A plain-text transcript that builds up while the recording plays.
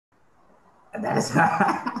That is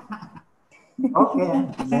okay.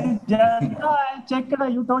 Then Just now I checked.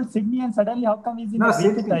 You told Sydney, and suddenly, how come he's in no, a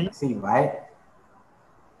beach? Sydney. See why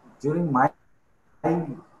during my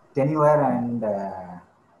tenure and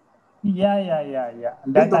Yeah.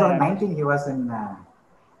 till That I 2019 he understood. was in.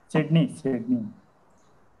 Sydney.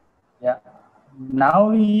 Yeah. Now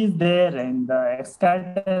he is there in the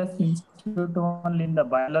Escatus Institute only in the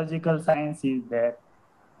biological science he is there.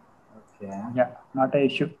 Okay. Yeah, not a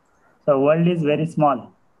issue. So world is very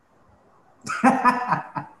small.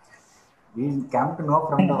 We come to know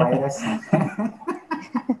from the virus.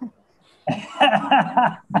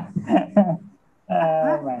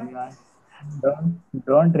 Oh my God.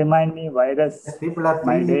 Don't remind me virus. People are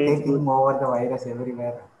My freely day is good. taking over the virus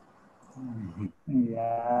everywhere.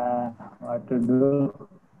 Yeah, what to do?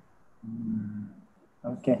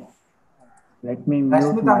 Okay. Let me mute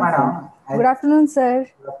Rashmita myself. madam, Good afternoon, sir.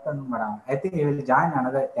 good afternoon, madam. I think he will join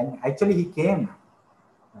another 10. Actually, he came.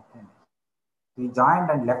 Okay. He joined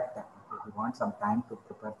and left. Okay. He wants some time to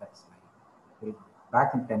prepare that slide. He'll be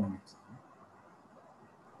back in 10 minutes.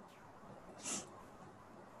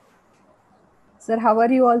 Sir, how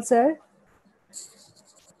are you all, sir?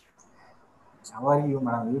 How are you,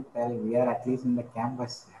 madam? You tell. We are at least in the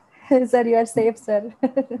campus. Sir, you are safe, sir.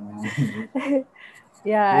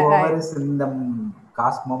 Yeah, Whoever is in the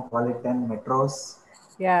cosmopolitan metros,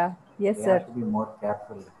 yeah. Yes, they sir. have to be more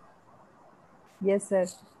careful. Yes, sir.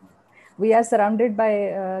 We are surrounded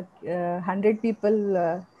by 100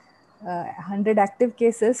 people, 100 active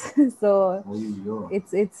cases. So Yo.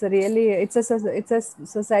 it's really it's a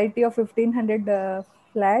society of 1,500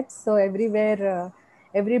 flats. So everywhere,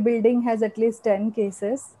 every building has at least 10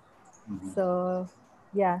 cases. So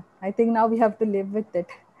yeah, I think now we have to live with it.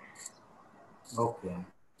 Okay.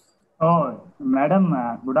 Oh, madam,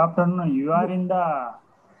 good afternoon. You are in the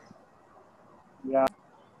yeah.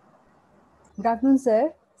 Good afternoon,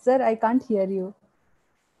 sir. Sir, I can't hear you.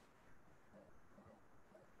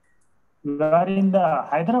 You are in the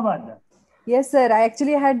Hyderabad. Yes, sir. I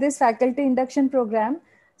actually had this faculty induction program.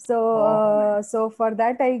 So, Oh, so for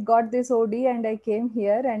that I got this OD and I came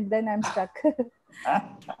here and then I'm stuck.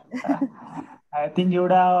 I think you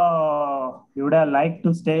would have liked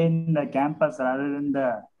to stay in the campus rather than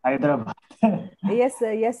the Hyderabad. Yes,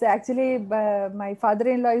 sir. Yes, sir. Actually, my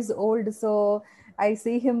father-in-law is old, so I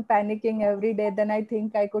see him panicking every day. Then I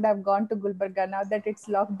think I could have gone to Gulbarga now that it's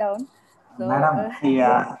locked down. So, Madam, yes,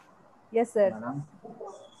 Yeah. yes, sir. madam,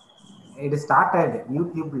 it started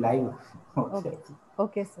YouTube live. Okay. Okay,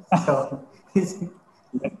 okay, sir. So,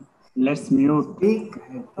 Let, let's mute. speak,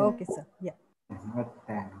 okay, Okay, sir. Yeah. but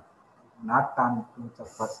not on terms of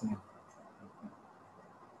personal.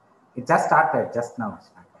 It just started, just now.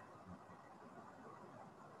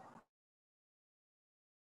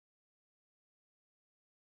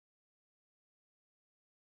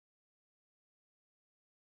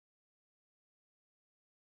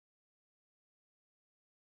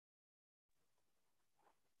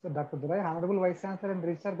 So Dr. Durai, Honorable Vice Chancellor and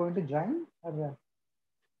Registrar are going to join, or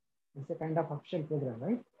it's a kind of official program,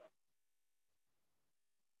 right?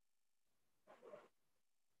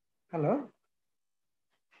 Hello?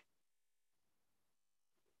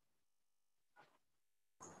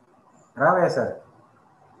 Rave, sir.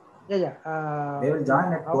 Yeah. They will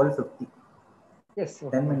join at 12:50. Yes,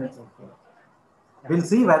 okay, 10 okay, minutes. okay. Yeah. We'll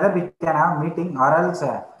see whether we can have meeting or else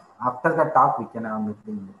after the talk we can have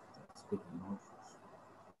meeting.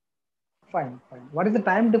 Fine. What is the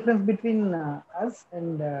time difference between us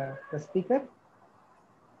and the speaker?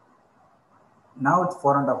 Now it's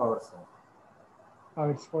 4.5 hours. Sir. Oh,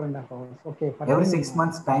 it's 4.5 hours. Okay, for Every him. 6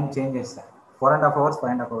 months time changes. Sir. 4.5 hours,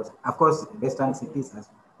 5.5 hours. Of course, based on cities.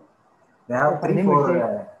 They So have for three, him, it's four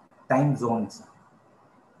eight. time zones.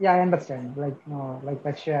 Yeah, I understand. Like no, like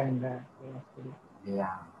Russia and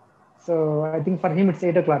Yeah. so I think for him it's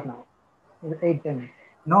 8 o'clock now. 8:10.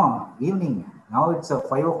 No, evening. Now it's 5 Oh,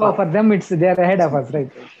 for o'clock. them it's they are ahead of us,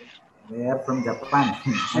 right? They are from Japan.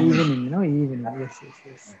 Evening, evening. Yes.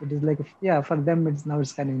 It is like yeah, for them it's now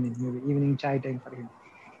it's convenient. Maybe evening chai time for him.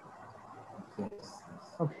 Yes.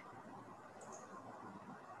 Okay.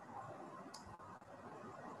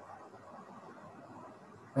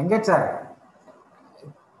 Venkat sir,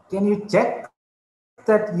 can you check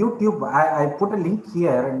that YouTube? I put a link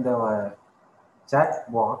here in the chat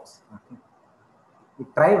box. Okay. You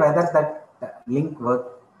try whether that link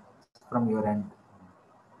works from your end.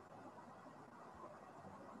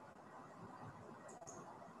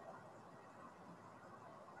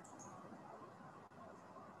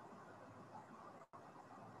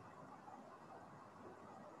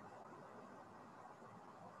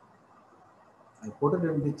 I put it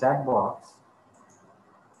in the chat box.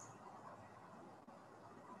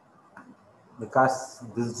 because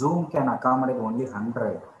the Zoom can accommodate only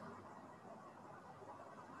 100.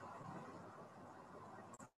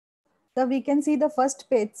 So we can see the first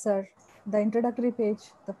page, sir, the introductory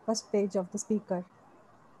page, the first page of the speaker.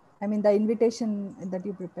 I mean, the invitation that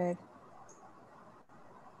you prepared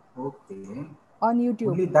Okay. on YouTube.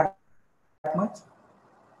 Only that much?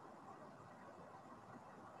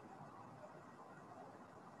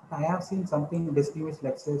 I have seen something distinguished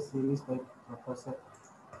lecture series by Professor.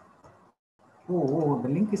 Oh, the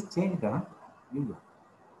link is changed, huh? Yeah.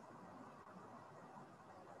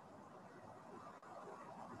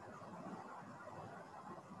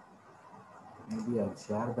 Maybe I'll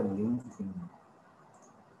share the link in.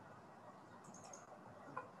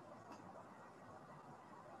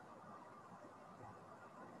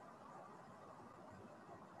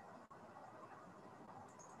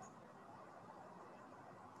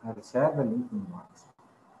 I'll share the link in WhatsApp.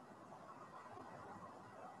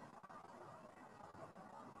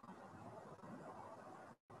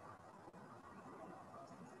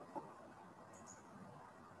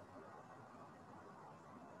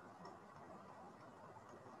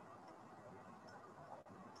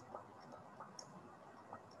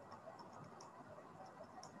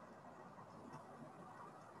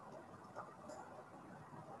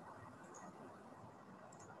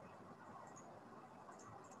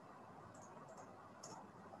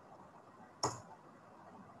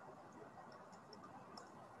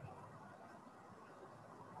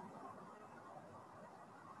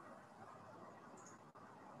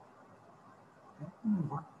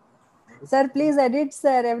 What? Sir, please edit,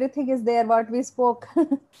 sir. Everything is there, what we spoke.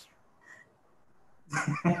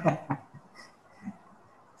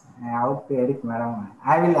 How to edit, madam?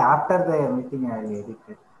 I will, after the meeting, I will edit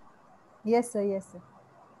it. Yes, sir. Yes,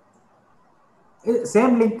 sir.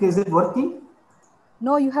 Same link, is it working?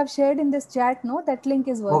 No, you have shared in this chat, no? That link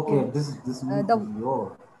is working. Okay, this link is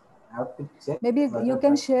yours. I have to check. Maybe you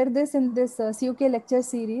can share this in this CUK lecture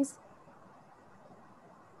series.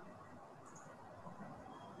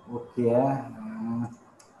 Okay.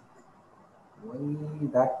 Why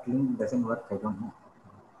that link doesn't work, I don't know.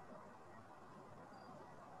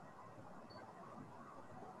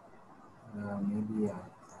 Maybe I.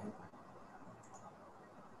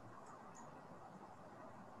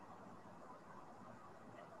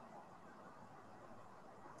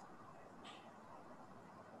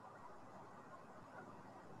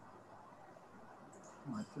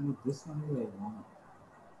 Actually, this only I want.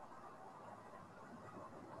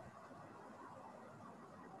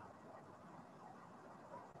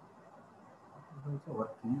 It's also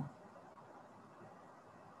working.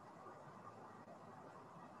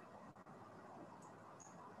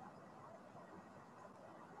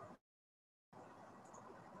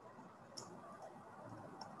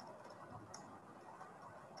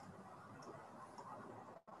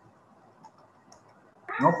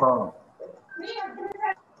 No problem.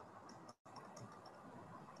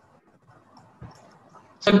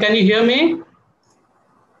 Sir, can you hear me?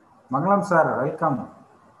 Mangalam sir, welcome.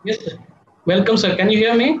 Yes, sir. Welcome, sir. Can you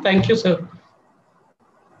hear me? Thank you, sir.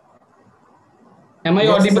 Am I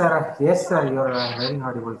Yes, audible? sir. Yes, sir. You're very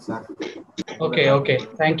audible, sir. Okay, okay.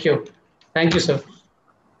 Thank you. Thank you, sir.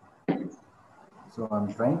 So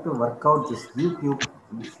I'm trying to work out this YouTube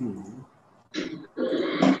issue.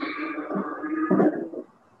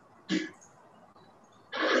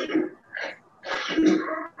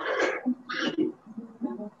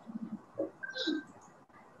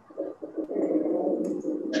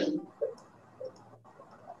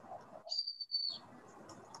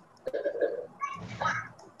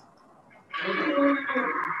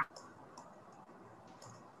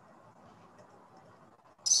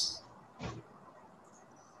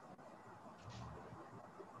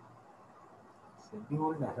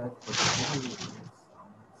 Scheduled ahead for school.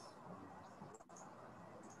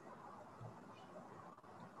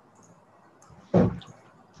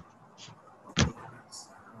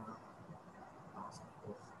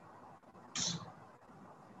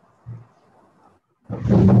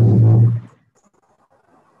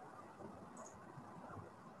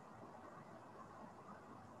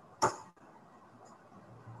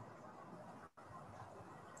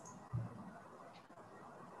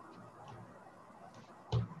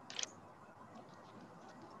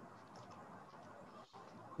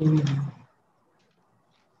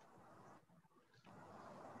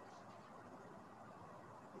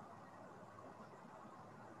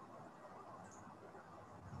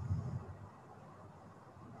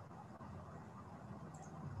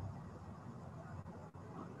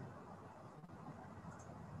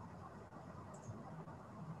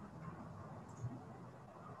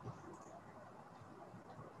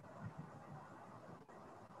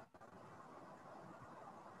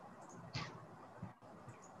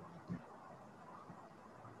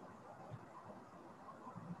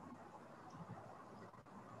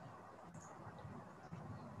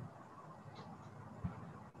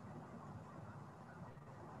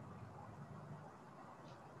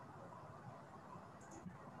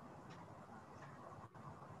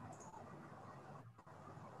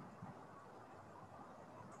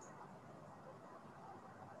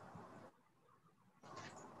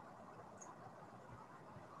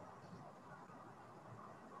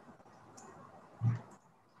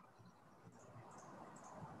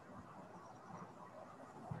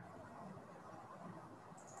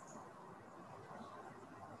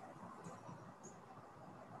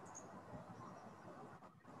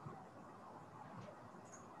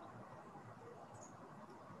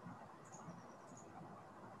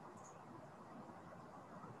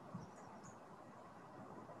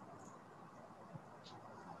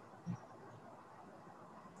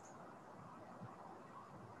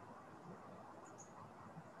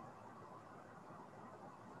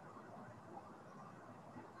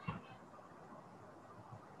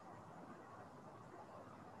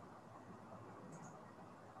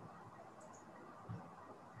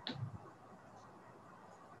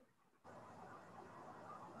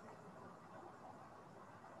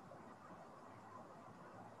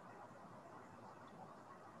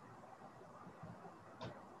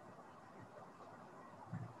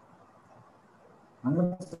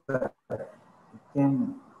 Unless you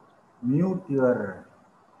can mute your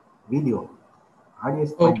video. Audio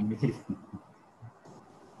is Okay. fine. Message.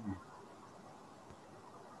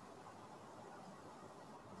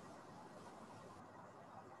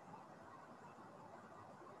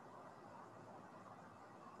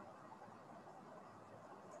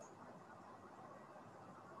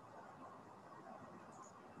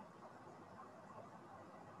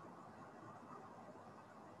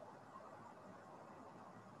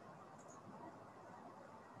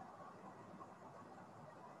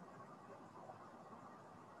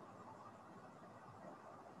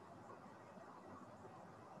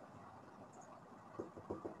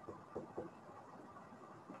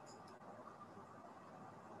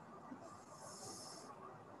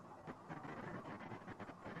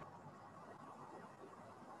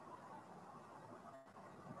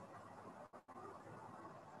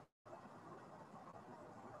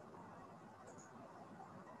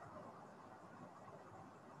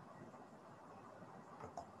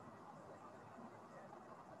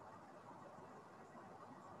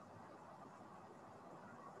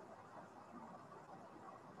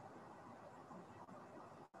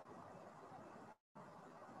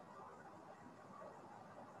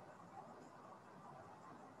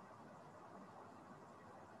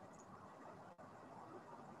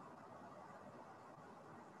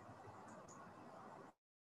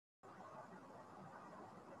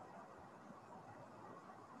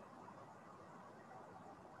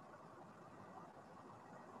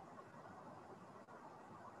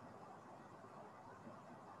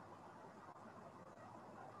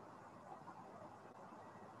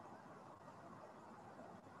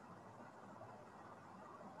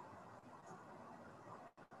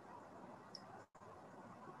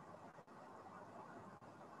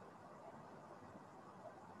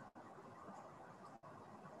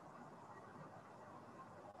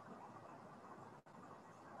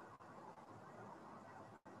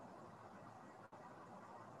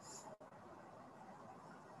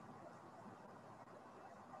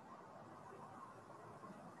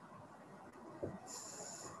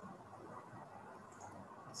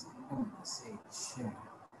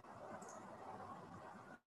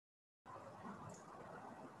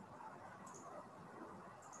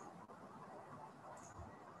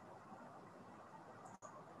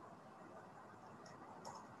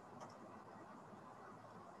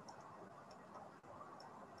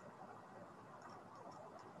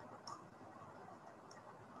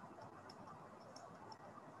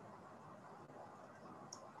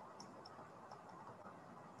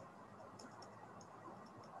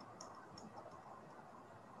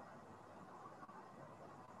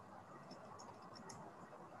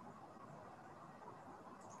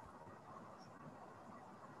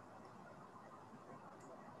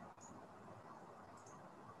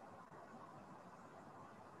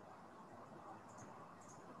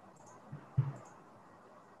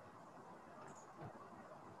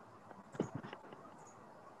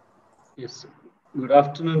 Yes. Good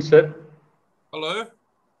afternoon, sir. Hello.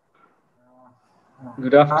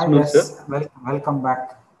 Good Hi, afternoon, yes. sir. Welcome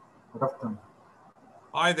back. Good afternoon.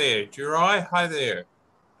 Hi there, Jurai. Hi there.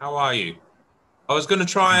 How are you? I was going to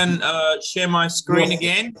try and share my screen Yes.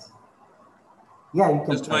 again, Yeah, you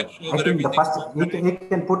can just to try. make sure I that think the everything's first, okay. you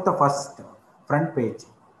can put the first front page.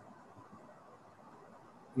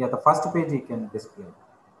 Yeah, the first page you can display.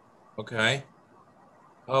 Okay.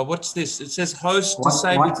 What's this? It says host Once,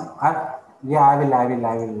 disabled. yeah, I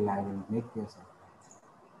will make this.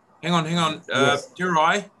 Hang on. Yes.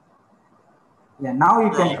 Jurai. Yeah, now you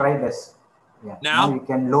can Jurai. try this. Yeah, now you Now?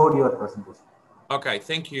 can load your presentation. Okay,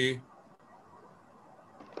 thank you.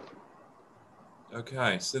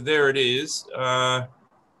 Okay, so there it is.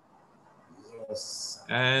 Yes.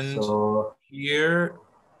 And So here,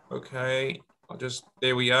 okay,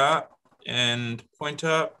 there we are. And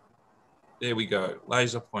pointer, there we go.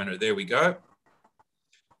 Laser pointer, there we go.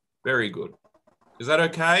 Very good. Is that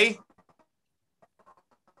okay?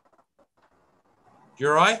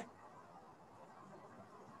 Jurai?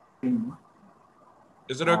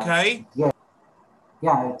 Is it okay?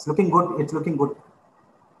 yeah, it's looking good. It's looking good.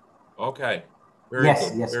 Okay, very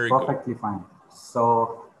good, Yes, very good. perfectly fine.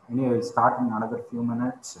 So anyway, we'll start in another few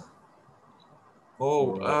minutes.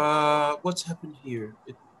 Oh, what's happened here?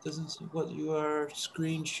 It doesn't see what you are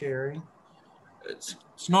screen sharing. It's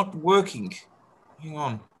not working. Hang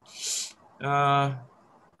on.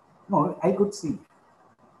 No, I could see.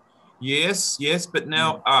 Yes, but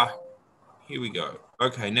now, here we go.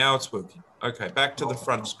 Okay, now it's working. Okay, back to the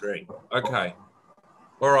front screen. Okay.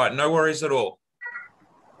 All right, no worries at all.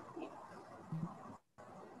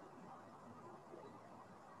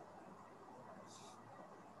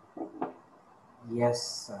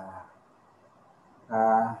 Yes.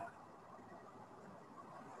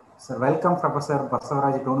 So welcome Professor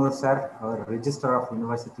Basavaraj Donur sir, our Registrar of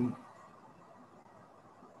University.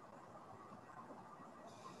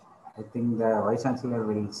 I think the Vice Chancellor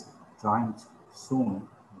will join soon.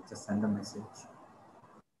 Just send a message.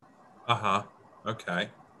 Uh-huh. Okay.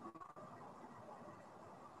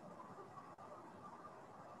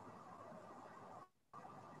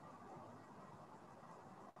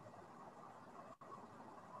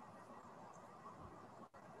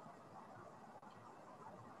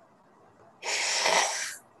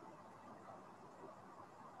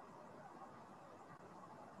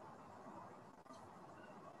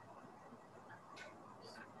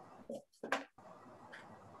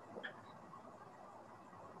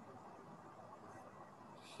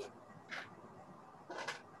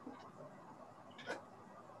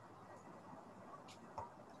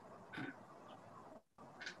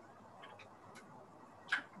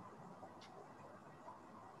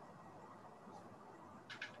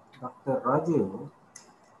 Dr. Rajiv,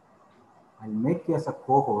 I'll make you as a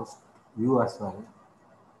co-host, you as well.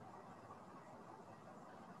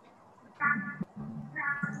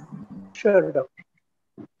 Sure, doctor.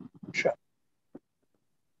 Sure.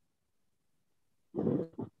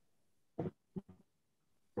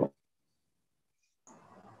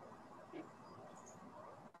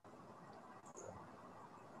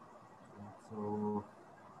 So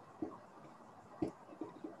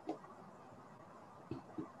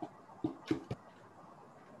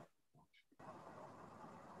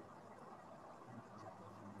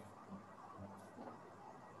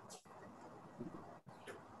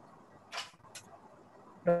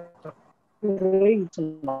It's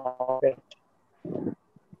not right.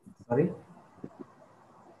 sorry.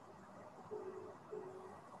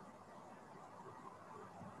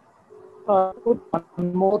 Put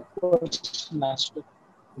one more person as well.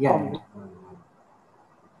 Yeah, From yeah.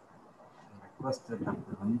 Requested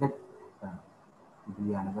Dr. Venkat to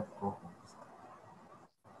be another co-host.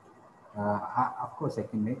 Of course, I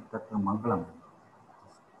can make Dr. Mangalam.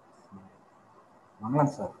 Mangalam,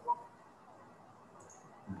 sir.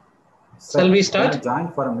 Shall we Sir, can start? you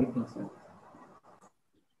join for a meeting, sir?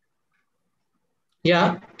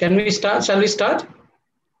 Yeah, can we start? Shall we start?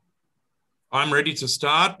 I'm ready to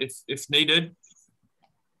start if needed.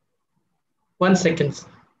 1 second.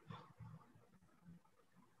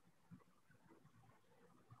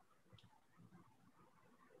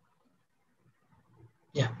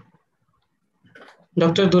 Yeah.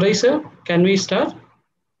 Dr. Durai sir, can we start?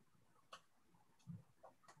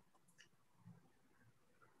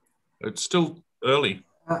 It's still early.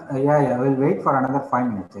 Yeah. We'll wait for another 5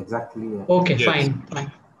 minutes. Exactly. Okay, Yes.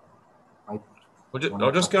 fine.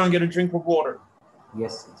 I'll just go and get a drink of water.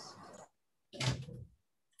 Yes.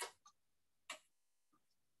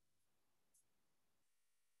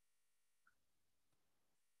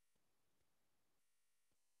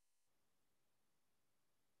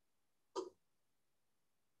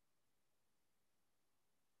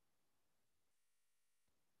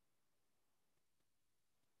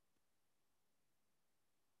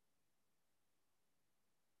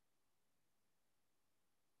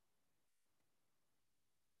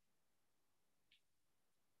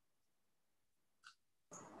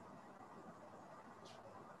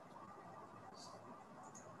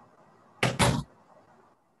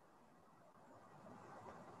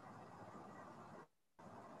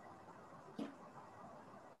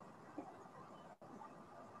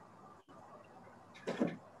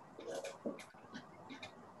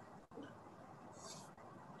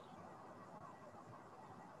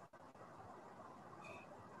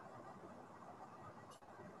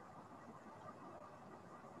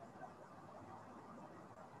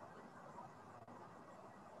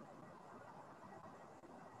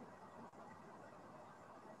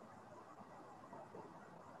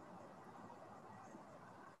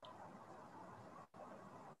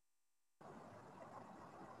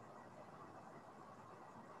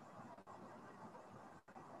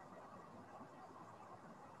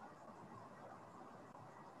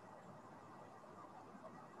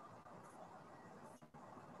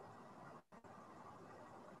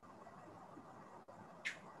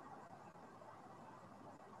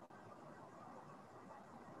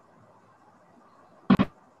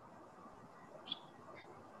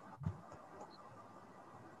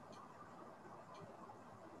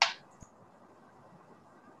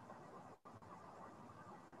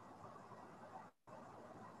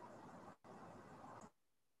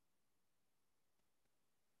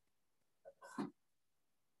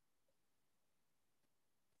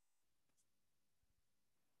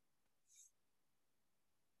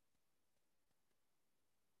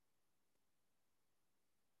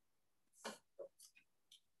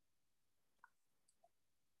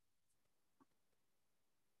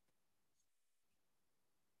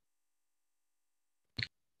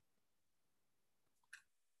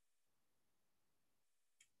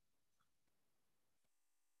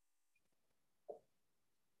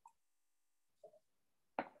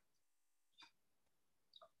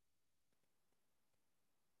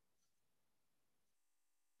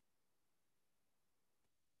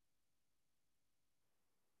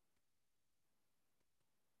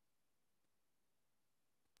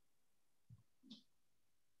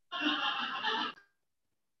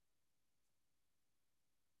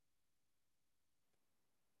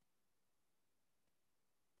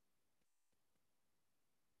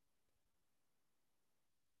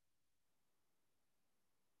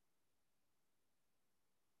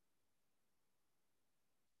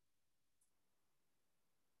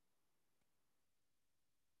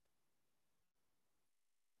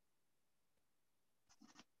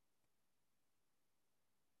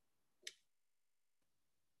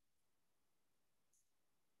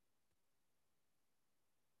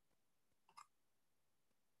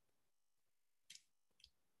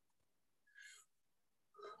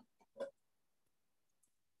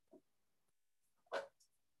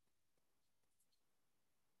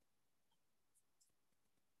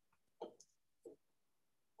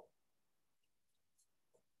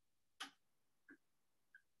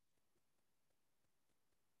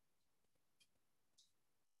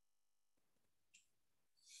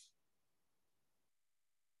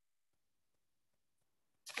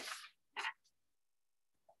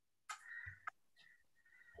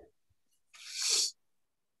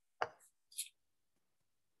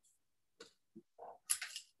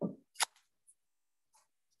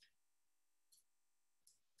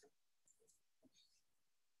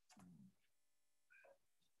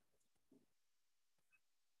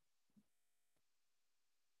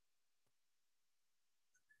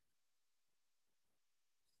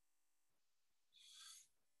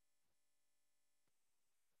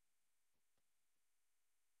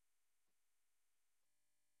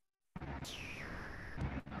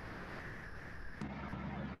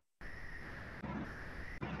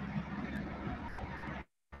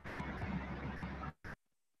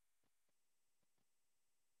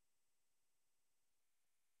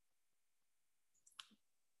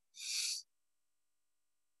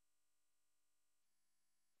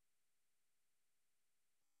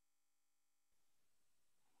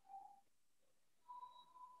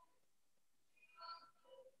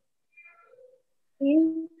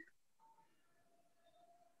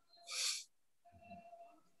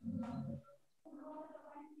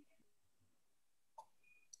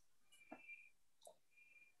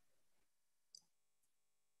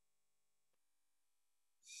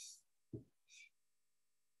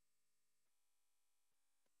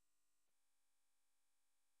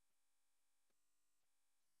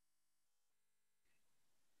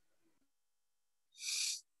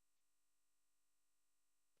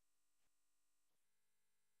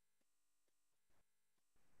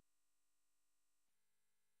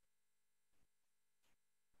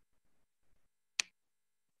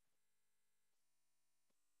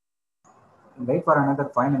 Wait for another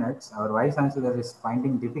 5 minutes. Our vice chancellor is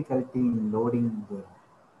finding difficulty in loading the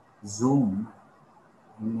Zoom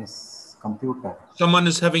in his computer. Someone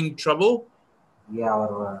is having trouble? Yeah,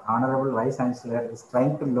 our honorable vice chancellor is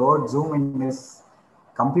trying to load Zoom in his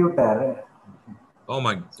computer. Oh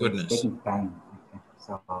my So goodness. it's taking time. Okay.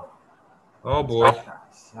 So Oh boy.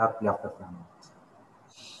 Sharply after 5 minutes.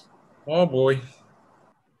 Oh boy.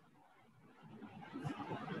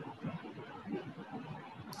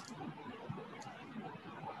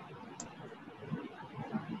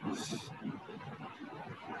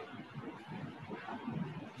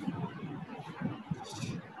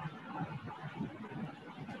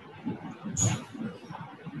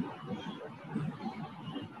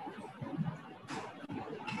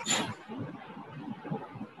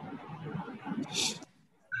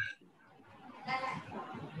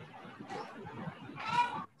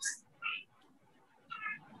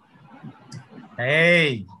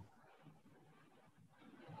 Hey.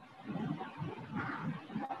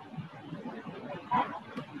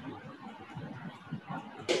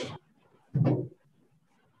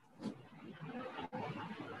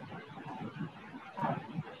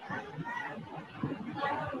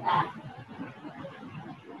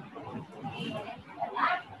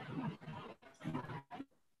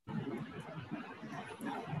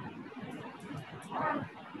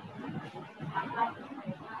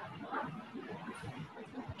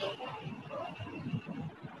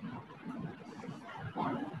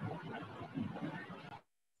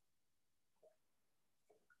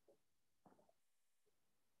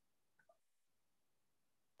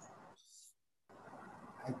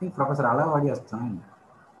 I think Professor Alavadi has joined.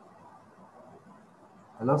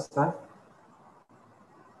 Hello, sir.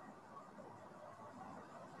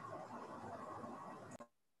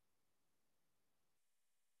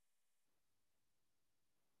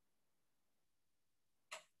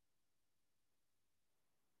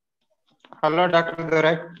 Hello, Dr.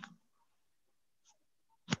 Durai.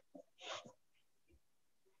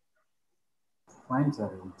 Fine, sir.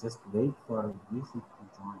 Just wait for VC to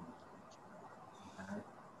join.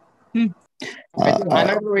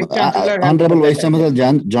 Honorable Vice Chancellor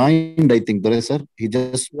joined, I think, Durai sir. He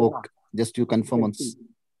just spoke. Yeah. Just you confirm once.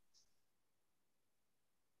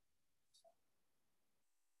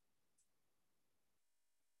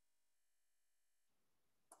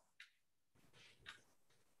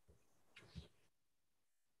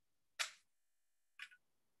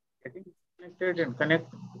 Getting connected and connect.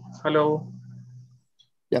 Hello.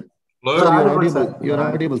 Yep. Hello? Sir, you're audible, audible. sir. You're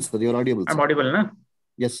audible, sir. You're audible, sir. I'm audible, na?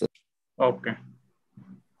 Yes, sir. Okay.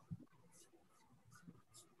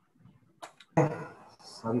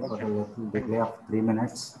 Sorry for the little delay of 3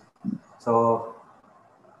 minutes. So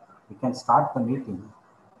we can start the meeting.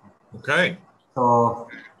 Okay. So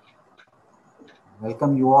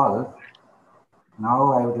welcome you all.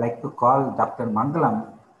 Now I would like to call Dr.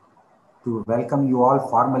 Mangalam to welcome you all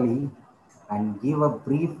formally and give a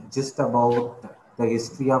brief gist about the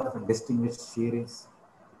history of distinguished series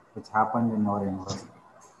which happened in our university.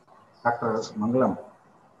 Dr. Mangalam.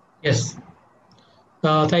 Yes.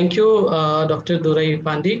 Thank you, Dr. Durai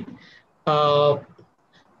Pandi.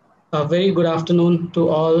 A very good afternoon to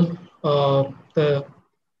all the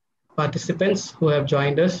participants who have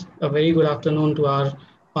joined us. A very good afternoon to our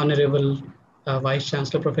Honorable Vice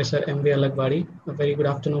Chancellor, Professor M.V. Alagwadi. A very good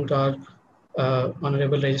afternoon to our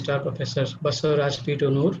Honorable Registrar, Professor Basaraj P.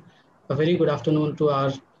 Noor. A very good afternoon to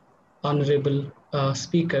our Honorable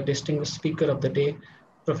Speaker, Distinguished Speaker of the Day,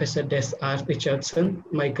 Professor Des R. Richardson.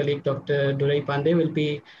 My colleague, Dr. Durai Pandey, will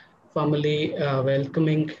be formally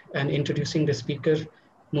welcoming and introducing the speaker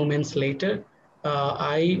moments later.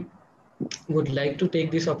 I would like to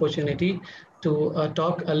take this opportunity to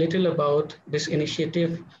talk a little about this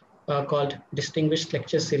initiative called Distinguished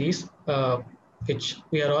Lecture Series, which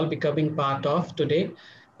we are all becoming part of today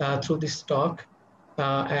through this talk.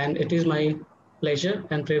 And it is my pleasure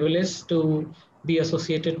and privilege to be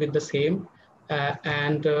associated with the same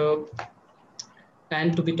and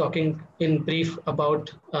to be talking in brief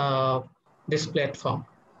about this platform.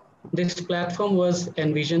 This platform was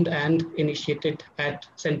envisioned and initiated at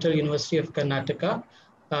Central University of Karnataka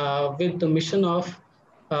with the mission of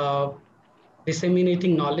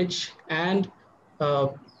disseminating knowledge and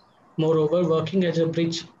moreover working as a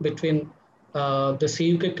bridge between the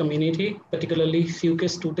CUK community, particularly CUK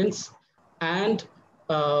students and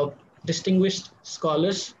distinguished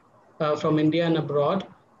scholars from India and abroad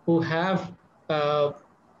who have uh,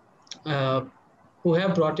 uh,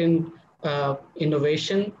 brought in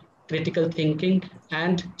innovation, critical thinking,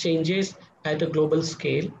 and changes at a global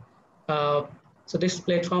scale. Uh, so this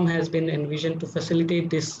platform has been envisioned to facilitate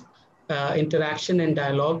this interaction and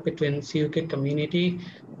dialogue between CUK community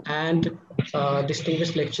and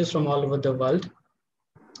distinguished lecturers from all over the world.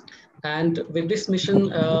 And with this mission,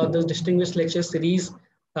 the Distinguished Lecture Series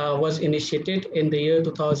was initiated in the year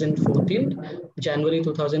 2014, January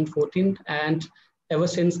 2014. And ever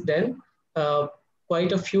since then,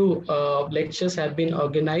 quite a few lectures have been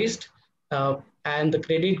organized. And the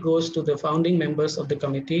credit goes to the founding members of the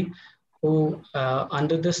committee who,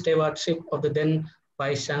 under the stewardship of the then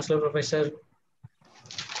Vice Chancellor, Professor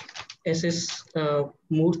S.S.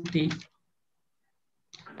 Murthy,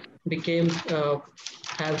 became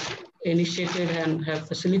have initiated and have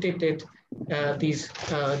facilitated these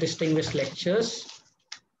distinguished lectures.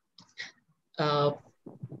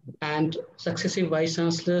 And successive vice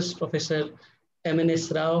chancellors, Professor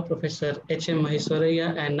M.N.S. Rao, Professor H.M.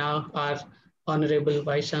 Maheswaraya, and now our Honorable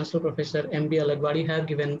Vice Chancellor, Professor M.B. Alagwadi, have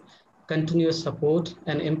given continuous support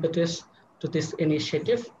and impetus to this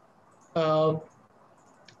initiative.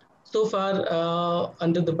 So far,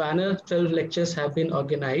 under the banner, 12 lectures have been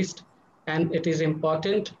organized, and it is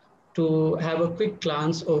important to have a quick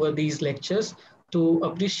glance over these lectures to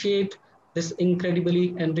appreciate this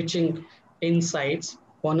incredibly enriching insights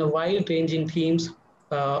on a wide-ranging themes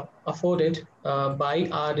afforded by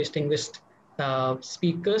our distinguished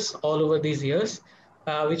speakers all over these years,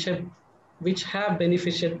 which have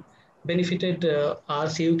benefited our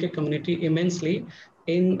CUK community immensely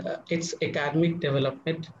in its academic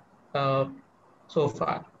development so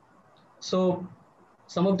far. So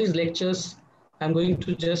some of these lectures I'm going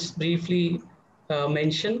to just briefly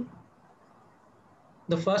mention.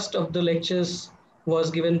 The first of the lectures was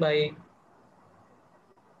given by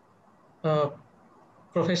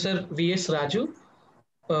Professor V.S. Raju,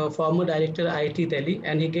 former director IIT Delhi,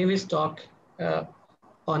 and he gave his talk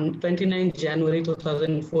on 29 January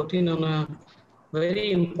 2014 on a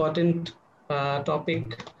very important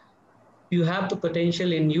topic. You have the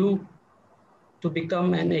potential in you to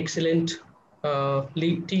become an excellent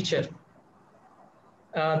lead teacher.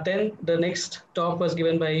 Then the next talk was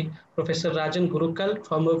given by Professor Rajan Gurukal,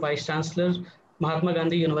 former Vice Chancellor, Mahatma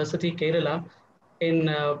Gandhi University, Kerala, in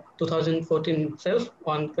 2014 itself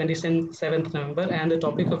on 27th November. And the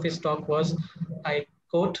topic of his talk was, I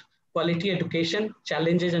quote, quality education,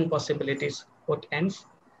 challenges and possibilities, quote ends.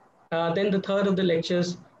 Then the third of the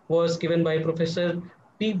lectures was given by Professor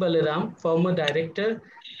P. Balaram, former director,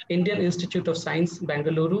 Indian Institute of Science,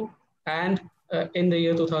 Bangalore, and in the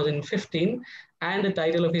year 2015. And the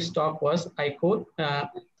title of his talk was, I quote,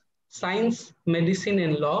 Science, Medicine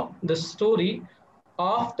and Law, the story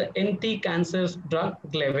of the anti-cancer drug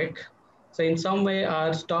Glevic. So in some way,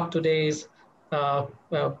 our talk today is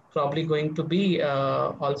probably going to be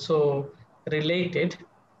also related.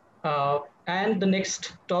 And the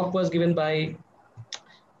next talk was given by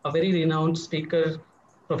a very renowned speaker,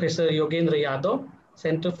 Professor Yogendra Yadav,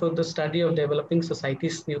 Center for the Study of Developing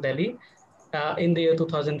Societies, New Delhi, in the year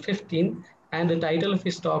 2015. And the title of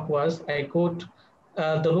his talk was, I quote,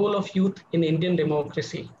 The Role of Youth in Indian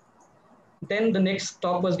Democracy. Then the next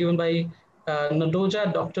talk was given by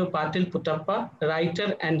Nadoja Dr. Patil Puttappa,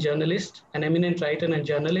 writer and journalist, an eminent writer and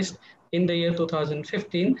journalist in the year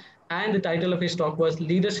 2015. And the title of his talk was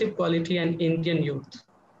Leadership Quality and Indian Youth.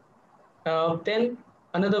 Then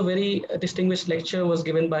another very distinguished lecture was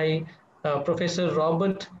given by Professor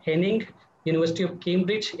Robert Henning, University of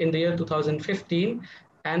Cambridge in the year 2015.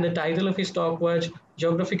 And the title of his talk was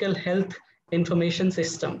Geographical Health Information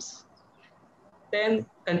Systems. Then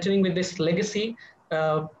continuing with this legacy,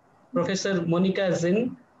 Professor Monica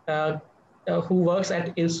Zinn, who works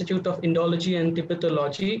at Institute of Indology and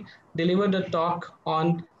Tibetology, delivered a talk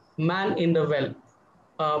on man in the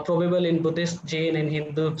well, probable in Buddhist, Jain, and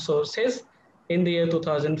Hindu sources in the year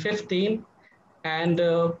 2015. And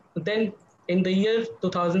then in the year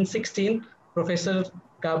 2016, Professor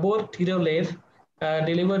Gabor Tiroler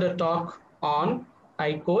delivered a talk on,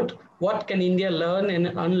 I quote, what can India learn and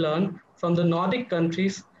unlearn from the Nordic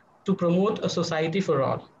countries to promote a society for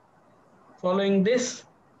all? Following this,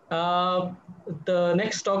 the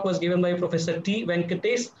next talk was given by Professor T.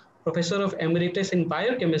 Venkatesh, Professor of Emeritus in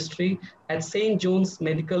Biochemistry at St. John's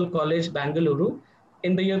Medical College, Bangalore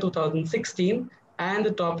in the year 2016. And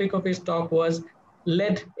the topic of his talk was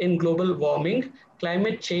Lead in Global Warming,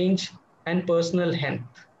 Climate Change and Personal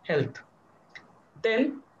Health.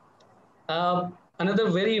 Then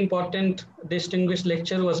another very important distinguished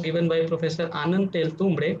lecture was given by Professor Anand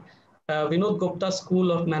Teltumbre, Vinod Gupta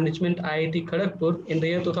School of Management, IIT Kharagpur in the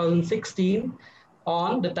year 2016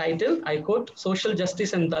 on the title, I quote, Social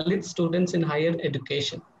Justice and Dalit Students in Higher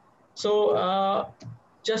Education. So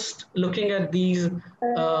just looking at these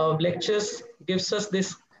lectures gives us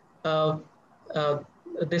this uh, uh,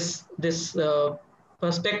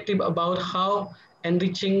 perspective about how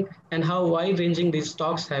enriching and how wide-ranging these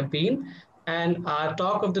talks have been. And our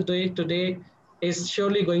talk of the day today is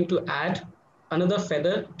surely going to add another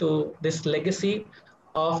feather to this legacy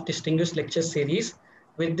of distinguished lecture series.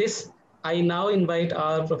 With this, I now invite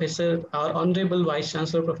our professor, our Honorable Vice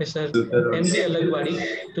Chancellor, Professor M.V.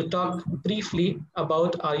 Alagwadi, to talk briefly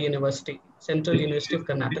about our university, Central University of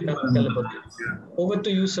Karnataka, Kalabagi. Over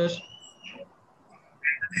to you, sir.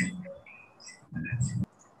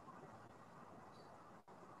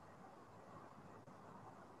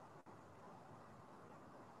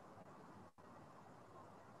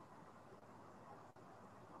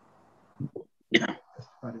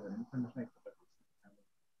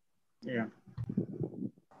 Yeah.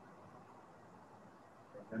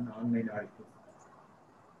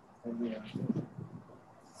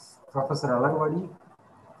 Professor Alagwadi,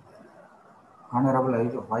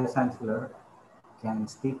 Honorable Vice Chancellor, can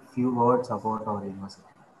speak few words about our university.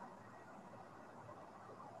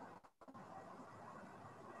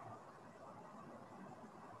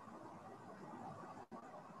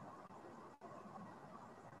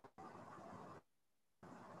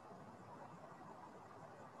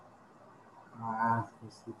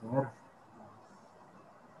 Is he there?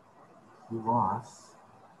 He was.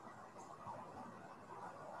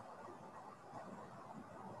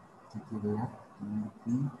 Is he there?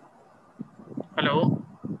 Hello.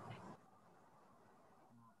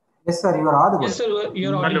 Yes, sir. You are audible. Yes, sir.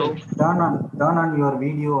 You are audible. Turn on your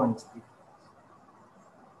video and speak.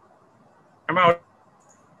 Am I audible?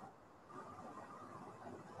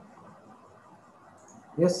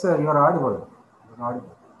 Yes, sir. You are audible. You are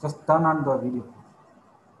audible. Just turn on the video.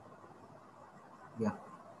 Yeah.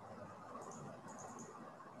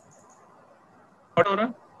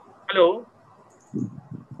 Hello.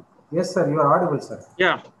 Yes, sir. You are audible, sir.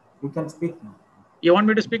 Yeah. You can speak now. You want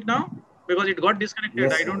me to speak now? Because it got disconnected.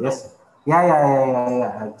 Yes, I don't know. yes.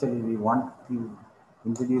 Yeah. Actually, we want to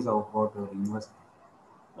introduce about our university.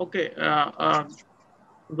 Okay.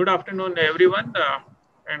 Good afternoon, everyone.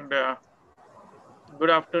 And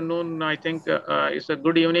good afternoon. I think it's a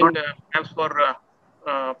good evening perhaps for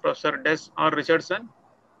Professor Des or Richardson,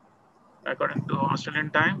 according to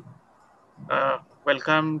Australian time.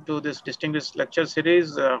 Welcome to this distinguished lecture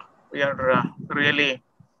series. We are really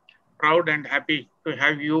proud and happy to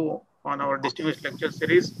have you on our distinguished lecture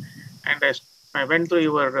series. And I went through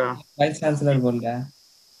your Vice Chancellor बोल गया.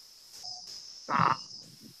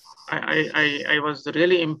 I was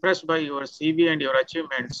really impressed by your CV and your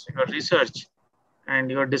achievements, your research, and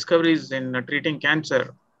your discoveries in treating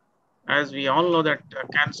cancer. As we all know that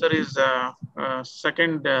cancer is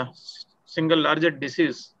second single largest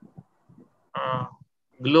disease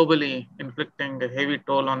globally, inflicting a heavy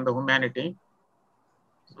toll on the humanity.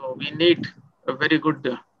 So we need a very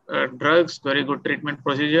good drugs, very good treatment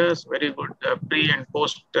procedures, very good pre and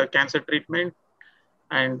post cancer treatment.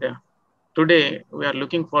 And today we are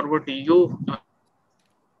looking forward to you.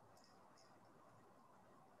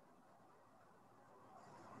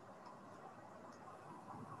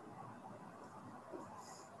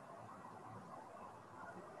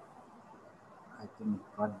 I think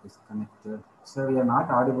it got disconnected. Sir, we are not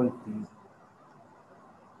audible, please.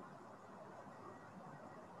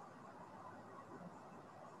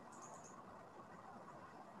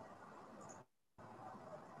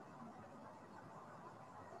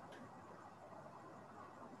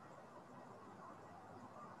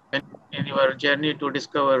 In your journey to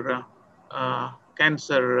discover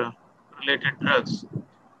cancer-related drugs.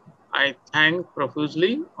 I thank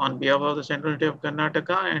profusely on behalf of the Central University of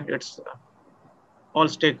Karnataka and its all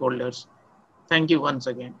stakeholders. Thank you once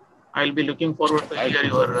again. I'll be looking forward to hear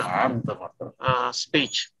your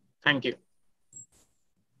speech. Thank you.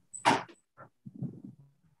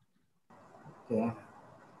 Okay.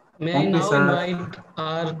 May I now invite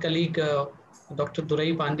our colleague, Dr.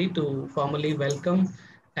 Durai Pandi, to formally welcome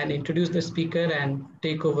and introduce the speaker and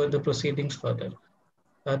take over the proceedings further.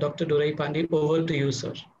 Dr. Durai Pandi, over to you,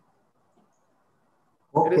 sir.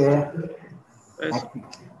 Okay.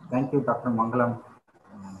 Thank you, Dr. Mangalam,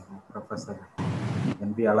 Professor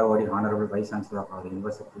N.B. Alavadi, Honorable Vice Chancellor of our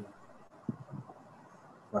university,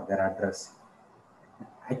 for their address.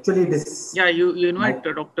 Actually, this... Yeah, you invite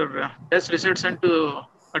Dr. S. Richardson to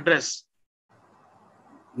address.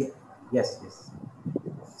 Yes.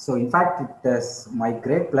 So, in fact, it is my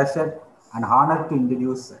great pleasure and honor to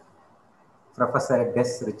introduce Professor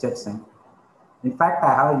S. Richardson. In fact,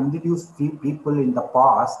 I have introduced few people in the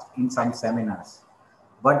past in some seminars,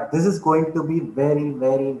 but this is going to be very,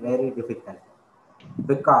 very, very difficult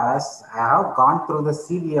because I have gone through the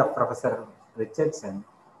CV of Professor Richardson,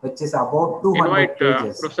 which is about 200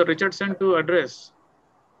 pages. Professor Richardson to address.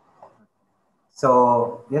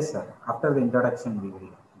 So, yes, sir. After the introduction, we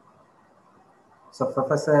will. So,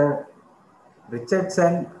 Professor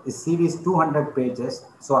Richardson, his CV is 200 pages.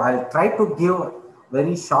 So, I'll try to give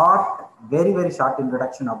very short, very, very short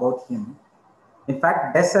introduction about him. In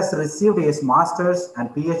fact, Des has received his master's and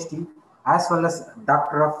PhD as well as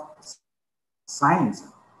Doctor of Science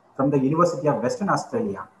from the University of Western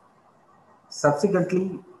Australia.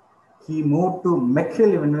 Subsequently, he moved to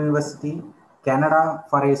McGill University, Canada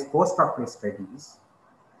for his postdoctoral studies,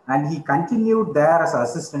 and he continued there as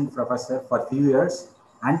assistant professor for a few years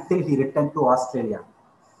until he returned to Australia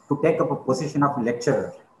to take up a position of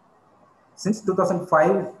lecturer. Since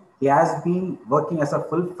 2005, he has been working as a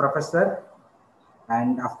full professor,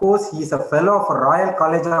 and of course, he is a fellow of Royal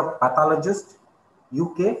College of Pathologists,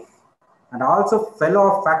 UK, and also fellow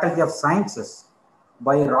of Faculty of Sciences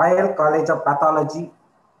by Royal College of Pathology,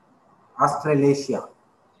 Australasia.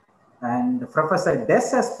 And Professor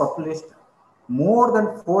Des has published more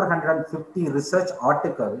than 450 research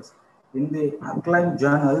articles in the acclaimed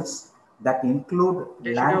journals that include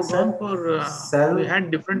Lancet, Cell, we had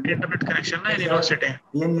different internet connection in university.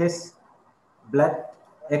 PNAS, Blood,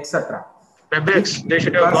 etc. WebEx, they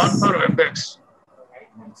should have gone for WebEx.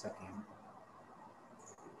 One second.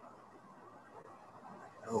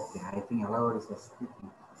 Okay, I think Alawad is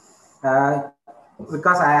speaking.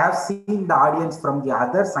 Because I have seen the audience from the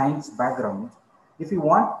other science background. If you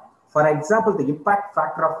want, for example, the impact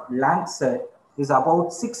factor of Lancet is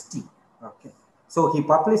about 60. Okay, so he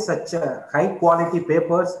published such high quality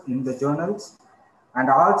papers in the journals, and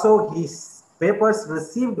also his papers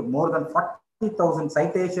received more than 40,000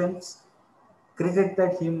 citations,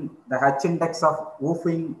 credited him the H index of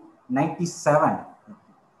whooping 97.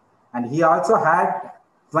 And he also had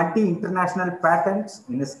 20 international patents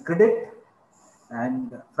in his credit.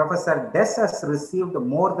 And Professor Des has received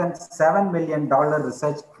more than $7 million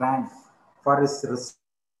research grant for his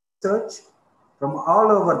research from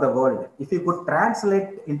all over the world. If you could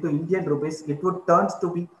translate into Indian rupees, it would turn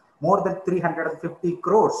to be more than 350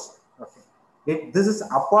 crores. Okay. This is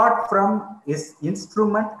apart from his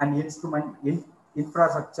instrument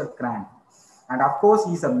infrastructure grant. And of course,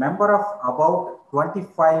 he is a member of about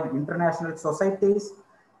 25 international societies.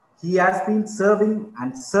 He has been serving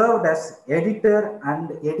and served as editor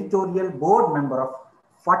and editorial board member of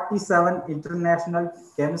 47 international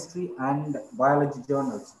chemistry and biology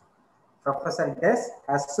journals. Professor Des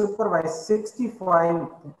has supervised 65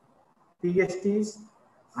 PhDs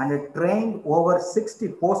and trained over 60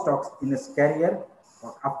 postdocs in his career.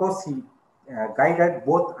 Of course, he guided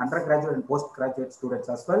both undergraduate and postgraduate students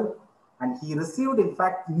as well. And he received, in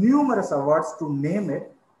fact, numerous awards to name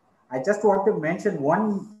it. I just want to mention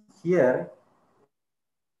one here.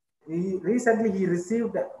 Recently, he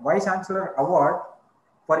received the Vice Chancellor Award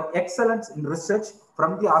for Excellence in Research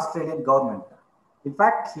from the Australian government. In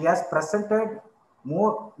fact, he has presented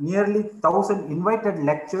nearly 1,000 invited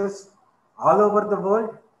lectures all over the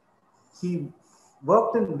world. He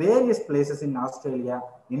worked in various places in Australia,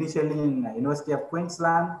 initially in University of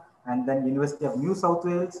Queensland and then University of New South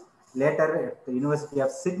Wales, later at the University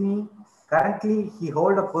of Sydney. Currently, he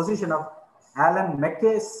holds a position of Alan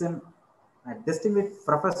McKesson, a distinguished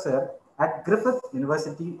professor at Griffith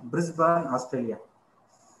University, Brisbane, Australia.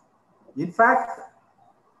 In fact,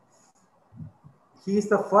 he is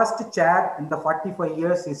the first chair in the 45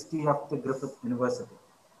 years history of the Griffith University.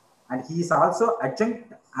 And he is also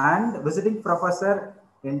adjunct and visiting professor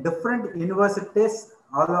in different universities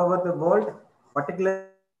all over the world, particularly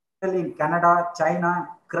in Canada, China,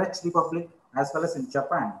 Czech Republic, as well as in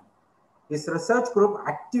Japan. His research group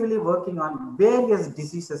actively working on various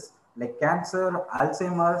diseases like cancer,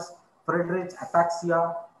 Alzheimer's, Friedreich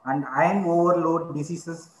ataxia, and iron overload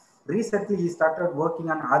diseases. Recently, he started working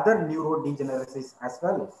on other neurodegeneracies as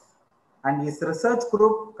well. And his research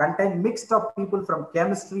group contained mixed of people from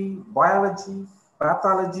chemistry, biology,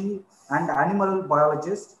 pathology, and animal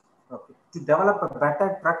biologists to develop a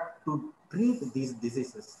better drug to treat these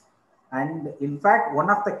diseases. And in fact, one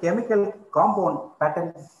of the chemical compound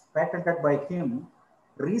patent patented by him,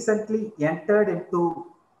 recently entered into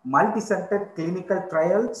multi-center clinical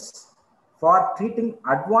trials for treating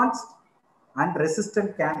advanced and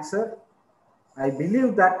resistant cancer. I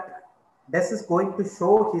believe that this is going to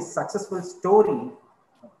show his successful story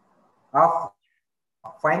of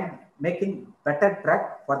making better drug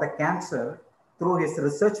for the cancer through his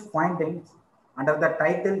research findings under the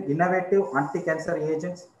title Innovative Anti-Cancer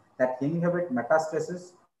Agents that Inhibit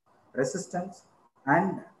Metastasis, Resistance,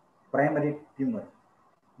 and Primary Tumor.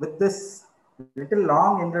 With this little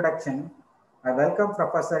long introduction, I welcome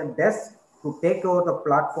Professor Des to take over the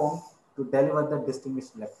platform to deliver the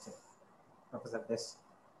distinguished lecture. Professor Des.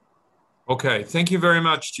 Okay, thank you very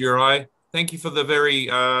much, Jurai. Thank you for the very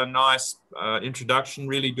nice introduction.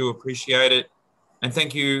 Really do appreciate it. And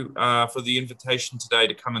thank you for the invitation today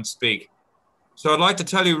to come and speak. So I'd like to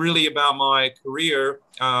tell you really about my career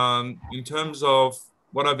in terms of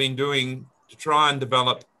what I've been doing to try and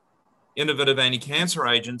develop innovative anti-cancer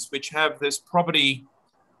agents, which have this property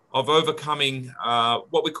of overcoming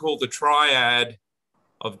what we call the triad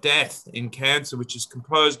of death in cancer, which is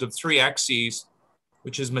composed of three axes,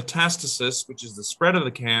 which is metastasis, which is the spread of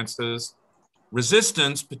the cancers,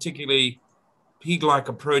 resistance, particularly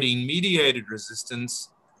P-glycoprotein-mediated resistance,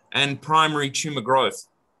 and primary tumor growth.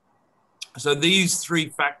 So these three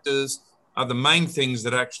factors are the main things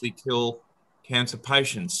that actually kill cancer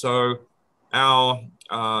patients. So our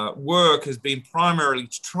work has been primarily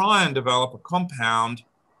to try and develop a compound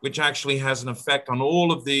which actually has an effect on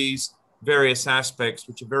all of these various aspects,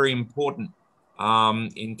 which are very important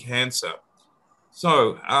in cancer.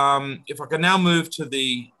 So if I can now move to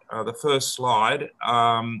the first slide.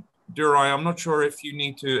 Durai, I'm not sure if you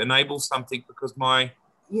need to enable something because my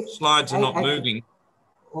slides are not moving.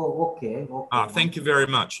 Oh, okay. Thank you very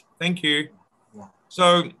much. Thank you. Yeah.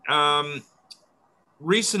 So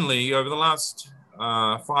recently, over the last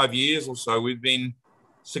 5 years or so, we've been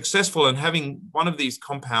successful in having one of these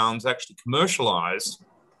compounds actually commercialized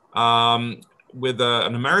with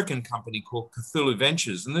an American company called Cthulhu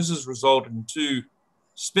Ventures. And this has resulted in two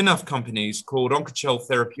spin-off companies called Oncogel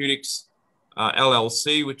Therapeutics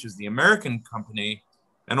LLC, which is the American company,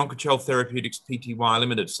 and Oncogel Therapeutics Pty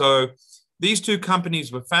Limited. So these two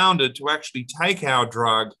companies were founded to actually take our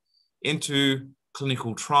drug into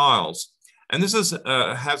clinical trials. And this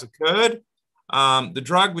has occurred. The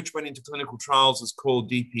drug which went into clinical trials is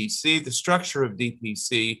called DPC. The structure of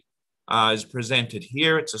DPC is presented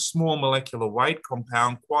here. It's a small molecular weight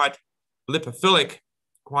compound, quite lipophilic,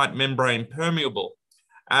 quite membrane permeable.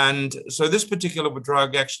 And so this particular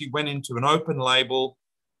drug actually went into an open label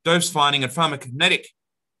dose finding and pharmacokinetic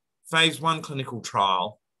phase 1 clinical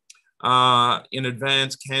trial in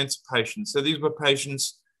advanced cancer patients. So these were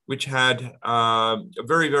patients which had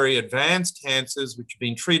very, very advanced cancers, which have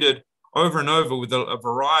been treated over and over with a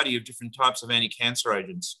variety of different types of anti-cancer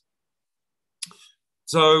agents.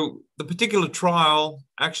 So the particular trial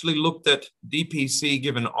actually looked at DPC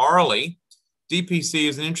given orally. DPC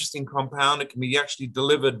is an interesting compound. It can be actually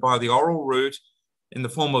delivered by the oral route in the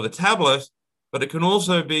form of a tablet, but it can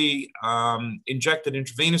also be injected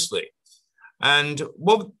intravenously. And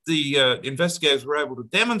what the investigators were able to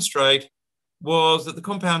demonstrate was that the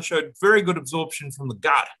compound showed very good absorption from the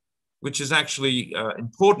gut, which is actually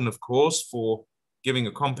important, of course, for giving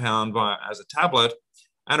a compound as a tablet,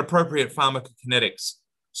 and appropriate pharmacokinetics.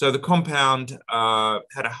 So the compound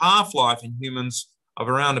had a half-life in humans of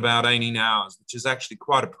around about 18 hours, which is actually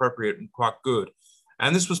quite appropriate and quite good.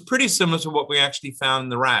 And this was pretty similar to what we actually found in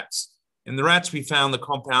the rats. In the rats, we found the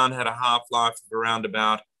compound had a half-life of around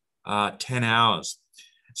about 10 hours.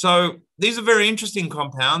 So these are very interesting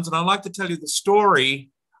compounds, and I'd like to tell you the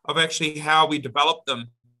story of actually how we developed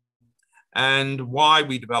them and why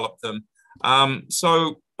we developed them.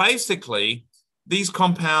 So basically, these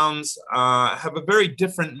compounds have a very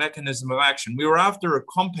different mechanism of action. We were after a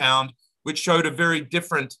compound which showed a very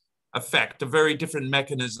different effect, a very different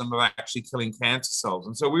mechanism of actually killing cancer cells.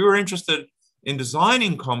 And so we were interested in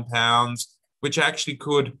designing compounds which actually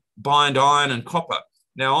could bind iron and copper.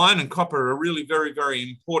 Now, iron and copper are really very, very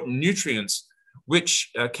important nutrients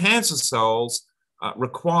which cancer cells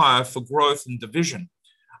require for growth and division.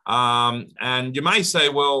 And you may say,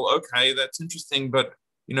 well, okay, that's interesting, but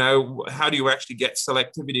you know, how do you actually get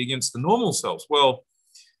selectivity against the normal cells? Well,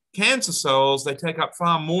 cancer cells, they take up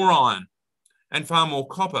far more iron and far more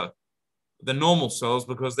copper than normal cells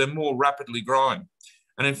because they're more rapidly growing.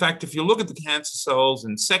 And in fact, if you look at the cancer cells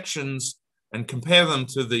in sections and compare them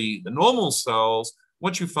to the normal cells,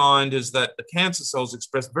 what you find is that the cancer cells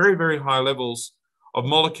express very, very high levels of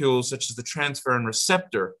molecules such as the transferrin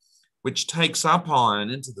receptor, which takes up iron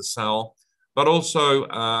into the cell, but also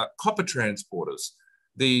copper transporters.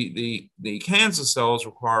 the cancer cells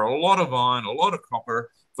require a lot of iron, a lot of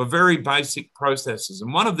copper for very basic processes.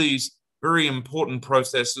 And one of these very important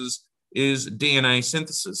processes is DNA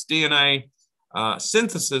synthesis. DNA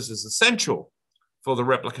synthesis is essential for the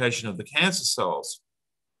replication of the cancer cells.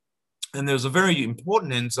 And there's a very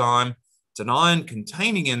important enzyme, it's an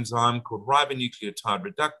iron-containing enzyme called ribonucleotide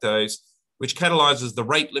reductase, which catalyzes the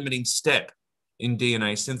rate-limiting step in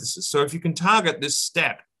DNA synthesis. So if you can target this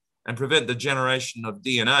step and prevent the generation of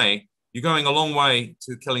DNA, you're going a long way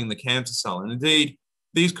to killing the cancer cell. And indeed,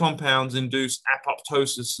 these compounds induce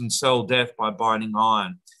apoptosis and cell death by binding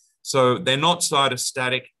iron. So they're not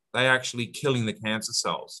cytostatic, they're actually killing the cancer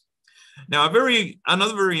cells. Now,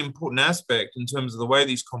 another very important aspect in terms of the way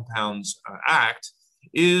these compounds act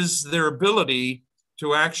is their ability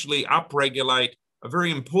to actually upregulate a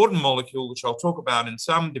very important molecule, which I'll talk about in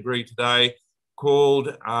some degree today,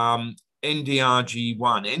 called NDRG1.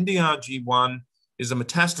 NDRG1 is a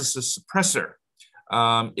metastasis suppressor.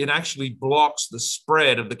 It actually blocks the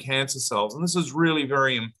spread of the cancer cells. And this is really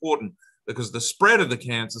very important because the spread of the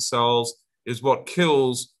cancer cells is what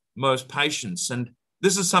kills most patients. And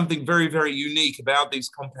this is something very, very unique about these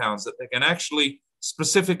compounds, that they can actually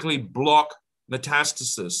specifically block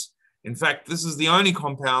metastasis. In fact, this is the only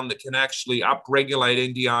compound that can actually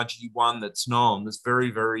upregulate NDRG1 that's known, this very,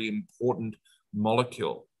 very important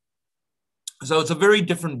molecule. So it's a very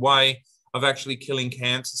different way of actually killing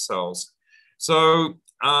cancer cells. So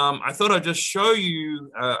I thought I'd just show you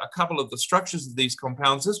a couple of the structures of these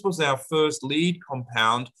compounds. This was our first lead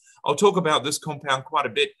compound. I'll talk about this compound quite a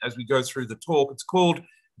bit as we go through the talk. It's called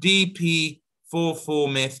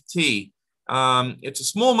DP44-METH-T. It's a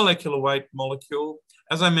small molecular weight molecule.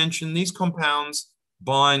 As I mentioned, these compounds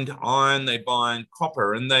bind iron, they bind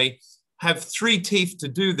copper, and they have 3 teeth to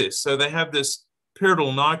do this. So they have this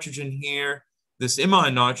pyridyl nitrogen here, this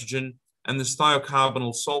imine nitrogen, and this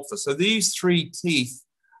thiocarbonyl sulfur. So these 3 teeth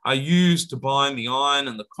are used to bind the iron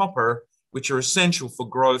and the copper, which are essential for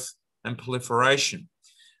growth and proliferation.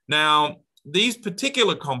 Now, these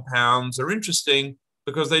particular compounds are interesting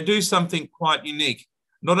because they do something quite unique.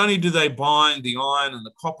 Not only do they bind the iron and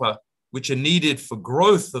the copper, which are needed for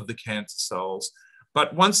growth of the cancer cells,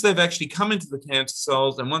 but once they've actually come into the cancer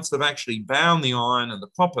cells and once they've actually bound the iron and the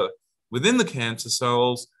copper within the cancer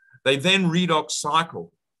cells, they then redox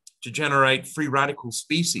cycle to generate free radical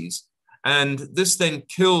species. And this then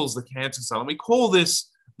kills the cancer cell. And we call this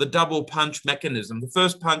the double punch mechanism. The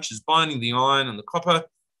first punch is binding the iron and the copper,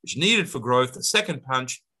 which is needed for growth. The second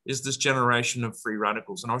punch is this generation of free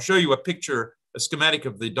radicals. And I'll show you a picture, a schematic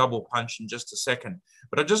of the double punch in just a second.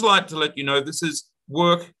 But I'd just like to let you know this is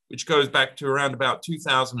work which goes back to around about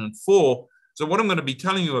 2004. So what I'm going to be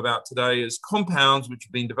telling you about today is compounds which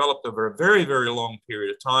have been developed over a very, very long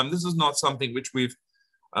period of time. This is not something which we've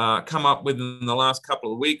come up with in the last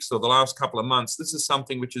couple of weeks or the last couple of months. This is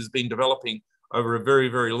something which has been developing over a very,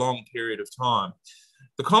 very long period of time.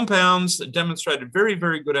 The compounds demonstrated very,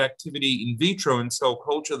 very good activity in vitro in cell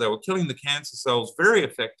culture. They were killing the cancer cells very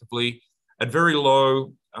effectively at very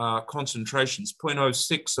low concentrations,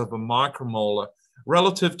 0.06 of a micromolar,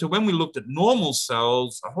 relative to when we looked at normal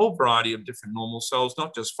cells, a whole variety of different normal cells,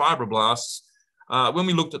 not just fibroblasts. When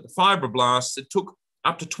we looked at the fibroblasts, it took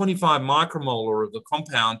up to 25 micromolar of the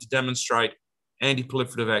compound to demonstrate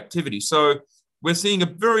anti-proliferative activity. So we're seeing a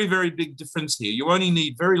very, very big difference here. You only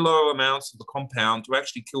need very low amounts of the compound to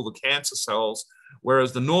actually kill the cancer cells,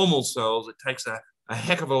 whereas the normal cells, it takes a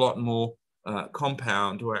heck of a lot more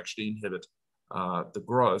compound to actually inhibit the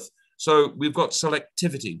growth. So we've got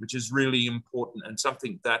selectivity, which is really important and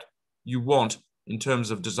something that you want in terms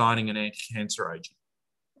of designing an anti-cancer agent.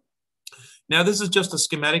 Now, this is just a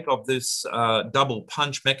schematic of this double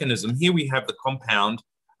punch mechanism. Here we have the compound.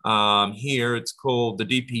 Here it's called the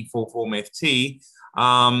DP44-METH-T.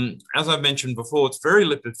 As I've mentioned before, it's very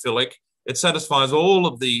lipophilic. It satisfies all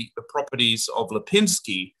of the properties of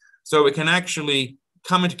Lipinski. So it can actually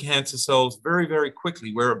come into cancer cells very, very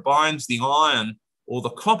quickly, where it binds the iron or the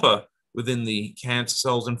copper within the cancer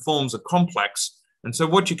cells and forms a complex. And so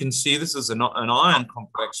what you can see, this is an iron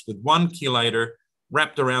complex with one chelator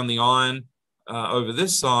wrapped around the iron over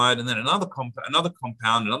this side, and then another compound,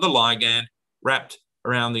 another ligand wrapped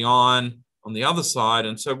around the iron on the other side.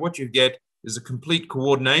 And so what you get is a complete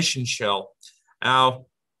coordination shell. Now,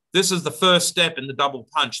 this is the first step in the double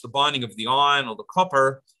punch, the binding of the iron or the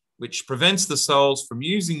copper, which prevents the cells from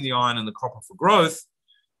using the iron and the copper for growth.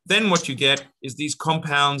 Then what you get is these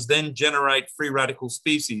compounds then generate free radical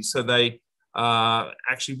species. So they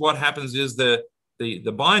actually, what happens is the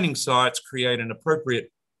binding sites create an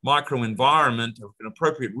appropriate microenvironment, an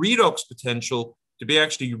appropriate redox potential to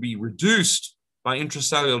be reduced by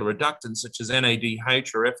intracellular reductants such as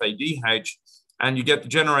NADH or FADH, and you get the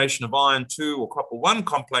generation of iron 2 or copper 1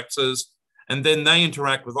 complexes, and then they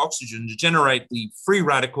interact with oxygen to generate the free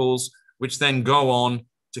radicals, which then go on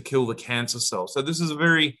to kill the cancer cells. So this is a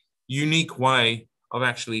very unique way of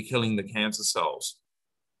actually killing the cancer cells.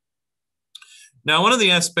 Now, one of the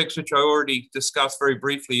aspects which I already discussed very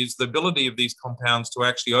briefly is the ability of these compounds to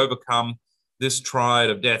actually overcome this triad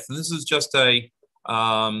of death. And this is just a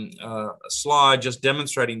slide just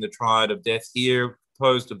demonstrating the triad of death here,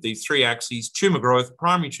 composed of these three axes: tumor growth,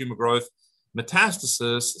 primary tumor growth,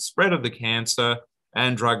 metastasis, spread of the cancer,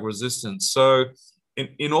 and drug resistance. So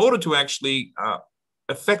in order to actually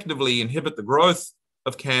effectively inhibit the growth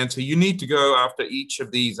of cancer, you need to go after each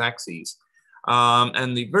of these axes.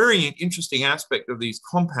 And the very interesting aspect of these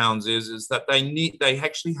compounds is that they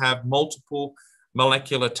actually have multiple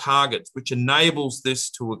molecular targets, which enables this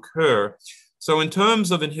to occur. So in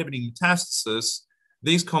terms of inhibiting metastasis,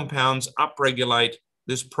 these compounds upregulate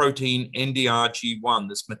this protein NDRG1,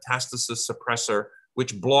 this metastasis suppressor,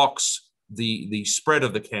 which blocks the spread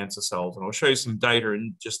of the cancer cells. And I'll show you some data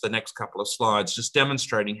in just the next couple of slides, just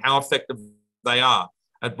demonstrating how effective they are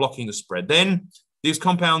at blocking the spread. Then these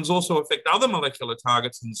compounds also affect other molecular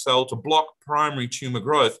targets in the cell to block primary tumor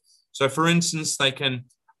growth. So for instance, they can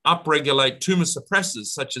upregulate tumor suppressors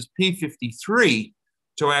such as P53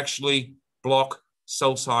 to actually block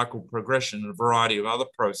cell cycle progression and a variety of other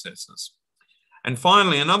processes. And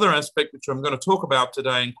finally, another aspect which I'm going to talk about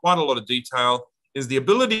today in quite a lot of detail is the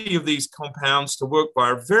ability of these compounds to work by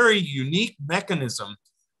a very unique mechanism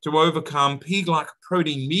to overcome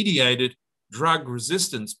P-glycoprotein-mediated drug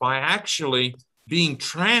resistance by actually being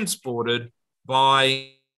transported by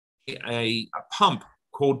a pump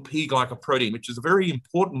called P-glycoprotein, which is a very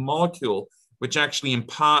important molecule which actually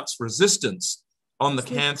imparts resistance on the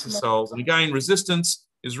cancer cells. And again, resistance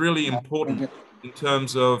is really important in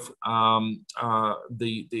terms of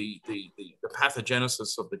the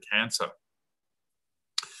pathogenesis of the cancer.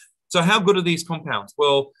 So how good are these compounds?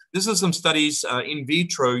 Well, this is some studies in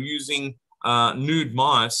vitro using nude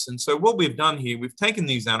mice. And so what we've done here, we've taken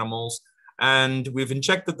these animals and we've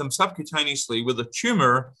injected them subcutaneously with a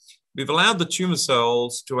tumor. We've allowed the tumor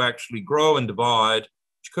cells to actually grow and divide,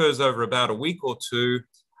 which occurs over about a week or two.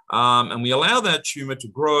 And we allow that tumor to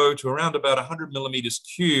grow to around about 100 millimeters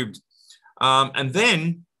cubed. And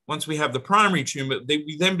then once we have the primary tumor,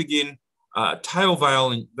 we then begin tail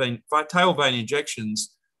vein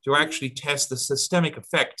injections to actually test the systemic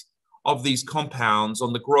effect of these compounds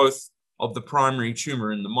on the growth of the primary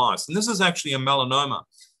tumor in the mice. And this is actually a melanoma.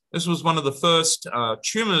 This was one of the first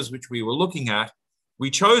tumors which we were looking at. We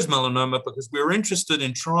chose melanoma because we were interested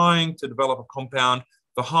in trying to develop a compound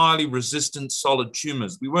for highly resistant solid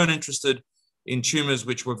tumors. We weren't interested in tumors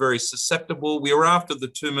which were very susceptible. We were after the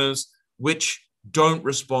tumors which don't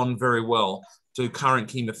respond very well to current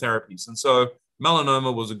chemotherapies. And so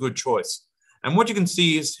melanoma was a good choice. And what you can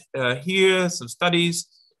see is here, some studies.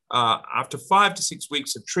 After 5 to 6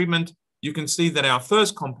 weeks of treatment, you can see that our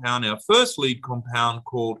first compound, our first lead compound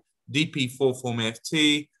called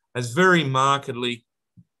DP4FT, has very markedly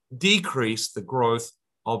decreased the growth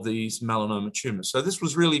of these melanoma tumors. So this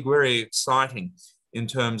was really very exciting in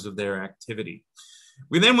terms of their activity.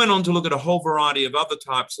 We then went on to look at a whole variety of other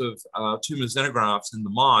types of tumor xenografts in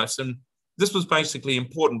the mice. And this was basically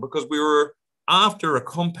important because we were after a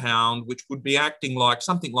compound which would be acting like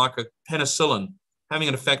something like a penicillin, having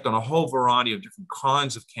an effect on a whole variety of different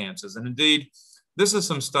kinds of cancers. And indeed, this is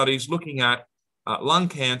some studies looking at lung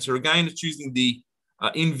cancer. Again, it's using the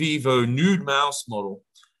in vivo nude mouse model.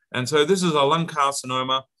 And so this is a lung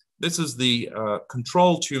carcinoma. This is the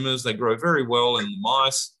control tumors. They grow very well in the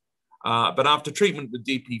mice. But after treatment with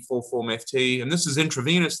DP4FT, and this is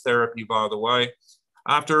intravenous therapy, by the way,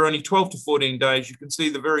 after only 12 to 14 days, you can see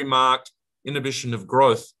the very marked inhibition of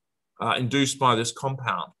growth induced by this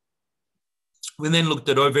compound. We then looked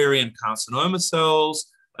at ovarian carcinoma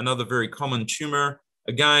cells, another very common tumor.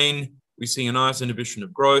 Again, we see a nice inhibition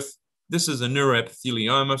of growth. This is a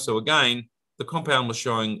neuroepithelioma. So again, the compound was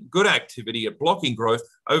showing good activity at blocking growth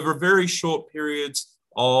over very short periods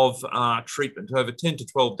of treatment, over 10 to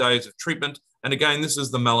 12 days of treatment. And again, this is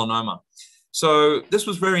the melanoma. So this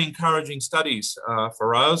was very encouraging studies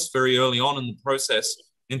for us very early on in the process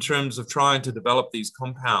in terms of trying to develop these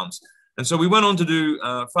compounds. And so we went on to do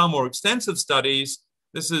far more extensive studies.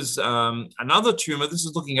 This is another tumor. This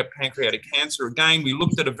is looking at pancreatic cancer. Again, we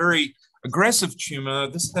looked at a very aggressive tumor.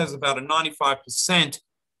 This has about a 95%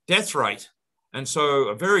 death rate. And so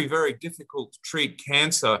a very, very difficult to treat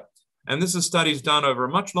cancer. And this is studies done over a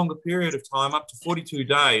much longer period of time, up to 42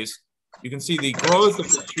 days. You can see the growth of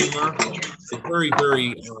the tumor is very,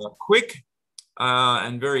 very quick.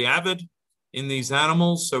 and very avid in these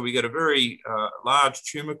animals. So we get a very large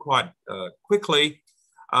tumor quite quickly.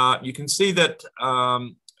 You can see that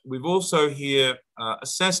we've also here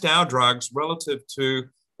assessed our drugs relative to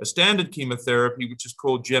a standard chemotherapy, which is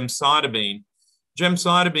called gemcitabine.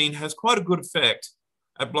 Gemcitabine has quite a good effect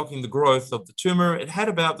at blocking the growth of the tumor. It had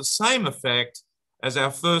about the same effect as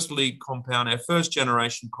our first lead compound, our first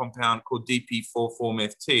generation compound called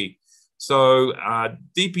DP44-MEF-T. So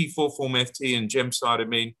DP44-MEF-T and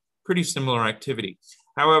gemcitabine, pretty similar activity.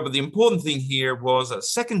 However, the important thing here was a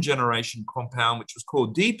second generation compound, which was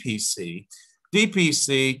called DPC.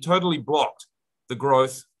 DPC totally blocked the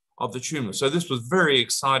growth of the tumor. So this was very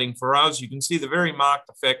exciting for us. You can see the very marked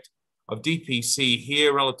effect of DPC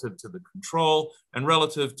here relative to the control and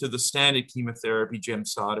relative to the standard chemotherapy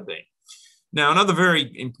gemcitabine. Now, another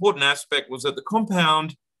very important aspect was that the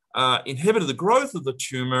compound inhibited the growth of the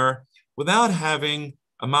tumor without having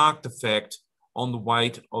a marked effect on the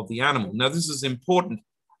weight of the animal. Now, this is important.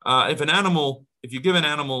 If you give an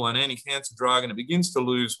animal an anti-cancer drug and it begins to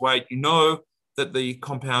lose weight, you know that the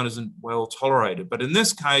compound isn't well tolerated. But in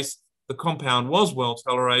this case, the compound was well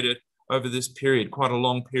tolerated over this period, quite a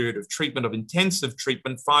long period of treatment, of intensive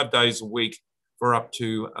treatment, 5 days a week for up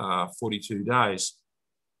to 42 days.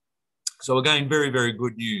 So again, very, very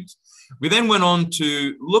good news. We then went on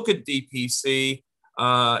to look at DPC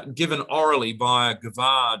given orally via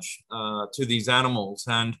gavage to these animals.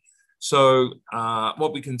 And so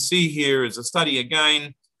what we can see here is a study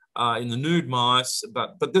again in the nude mice,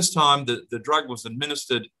 but this time the drug was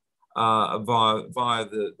administered via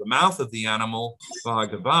the mouth of the animal, via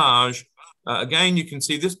gavage. Again, you can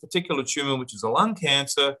see this particular tumor, which is a lung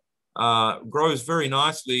cancer, grows very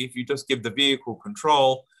nicely if you just give the vehicle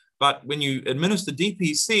control. But when you administer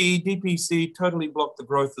DPC, DPC totally blocked the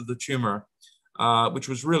growth of the tumor, which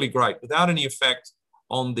was really great, without any effect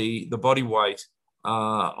on the body weight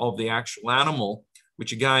of the actual animal,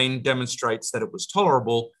 which again demonstrates that it was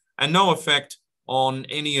tolerable, and no effect on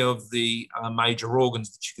any of the major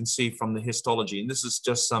organs that you can see from the histology. And this is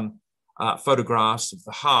just some photographs of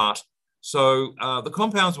the heart. So the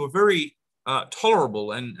compounds were very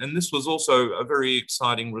tolerable, and this was also a very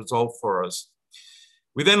exciting result for us.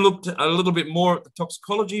 We then looked a little bit more at the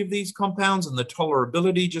toxicology of these compounds and the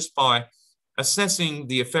tolerability just by assessing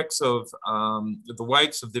the effects of the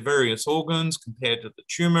weights of the various organs compared to the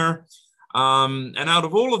tumor. And out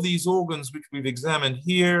of all of these organs, which we've examined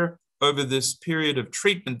here over this period of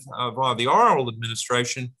treatment via the oral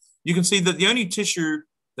administration, you can see that the only tissue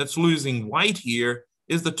that's losing weight here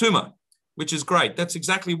is the tumor, which is great. That's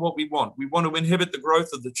exactly what we want. We want to inhibit the growth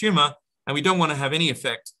of the tumor, and we don't want to have any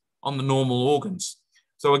effect on the normal organs.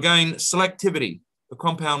 So again, selectivity. The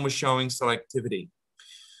compound was showing selectivity.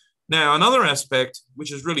 Now, another aspect,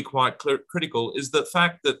 which is really quite critical, is the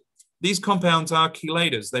fact that these compounds are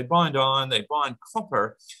chelators. They bind iron, they bind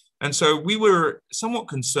copper. And so we were somewhat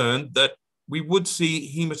concerned that we would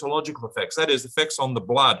see hematological effects, that is, effects on the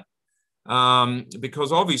blood,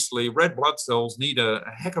 because obviously red blood cells need a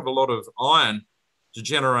heck of a lot of iron to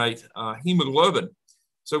generate hemoglobin.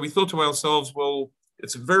 So we thought to ourselves, well,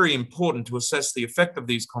 it's very important to assess the effect of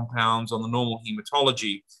these compounds on the normal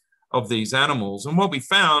hematology of these animals. And what we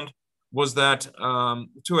found was that,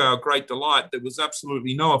 to our great delight, there was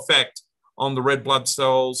absolutely no effect on the red blood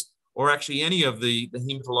cells or actually any of the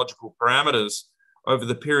hematological parameters over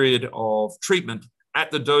the period of treatment at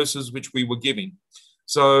the doses which we were giving.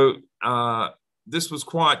 So this was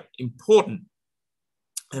quite important.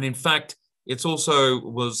 And in fact, it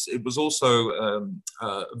was also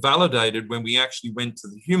validated when we actually went to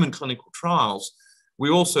the human clinical trials. We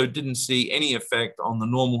also didn't see any effect on the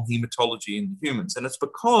normal hematology in the humans. And it's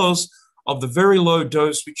because of the very low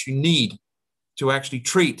dose which you need to actually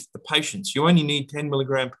treat the patients. You only need 10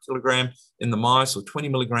 milligram per kilogram in the mice or 20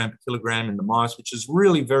 milligram per kilogram in the mice, which is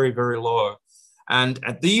really very, very low. And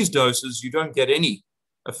at these doses, you don't get any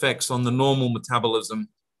effects on the normal metabolism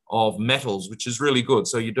of metals, which is really good.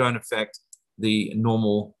 So you don't affect the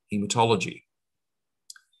normal hematology.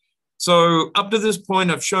 So up to this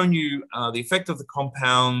point, I've shown you the effect of the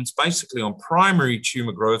compounds basically on primary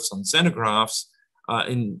tumor growths on xenografts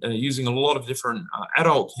using a lot of different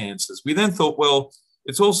adult cancers. We then thought, well,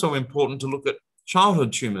 it's also important to look at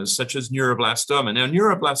childhood tumors such as neuroblastoma. Now,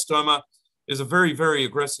 neuroblastoma is a very, very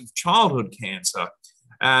aggressive childhood cancer.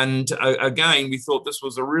 And again, we thought this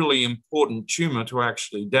was a really important tumor to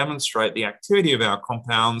actually demonstrate the activity of our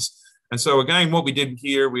compounds. And so again, what we did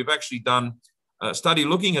here, we've actually done a study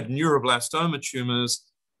looking at neuroblastoma tumors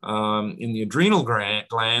in the adrenal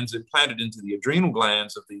glands, implanted into the adrenal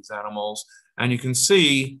glands of these animals. And you can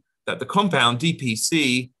see that the compound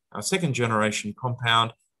DPC, our second generation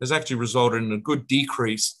compound, has actually resulted in a good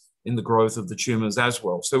decrease in the growth of the tumors as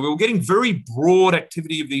well. So we were getting very broad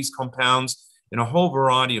activity of these compounds in a whole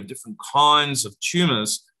variety of different kinds of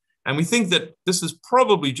tumors. And we think that this is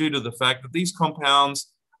probably due to the fact that these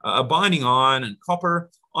compounds are binding iron and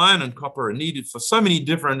copper. Iron and copper are needed for so many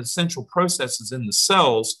different essential processes in the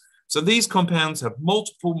cells. So these compounds have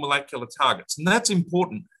multiple molecular targets. And that's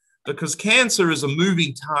important because cancer is a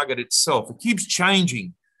moving target itself. It keeps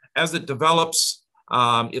changing as it develops.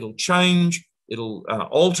 It'll change. It'll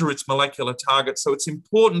alter its molecular target. So it's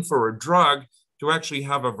important for a drug to actually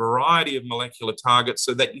have a variety of molecular targets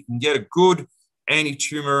so that you can get a good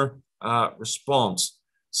anti-tumor response.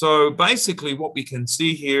 So basically what we can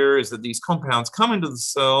see here is that these compounds come into the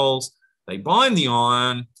cells, they bind the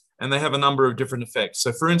iron, and they have a number of different effects.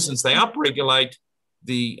 So for instance, they upregulate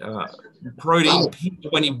the protein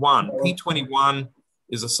P21. P21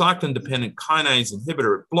 is a cyclin-dependent kinase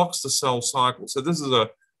inhibitor. It blocks the cell cycle. So this is,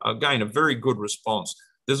 again, a very good response.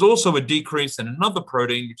 There's also a decrease in another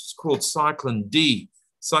protein, which is called cyclin D.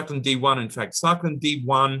 Cyclin D1, in fact, cyclin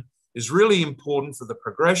D1 is really important for the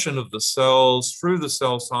progression of the cells through the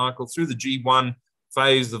cell cycle, through the G1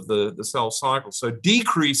 phase of the cell cycle. So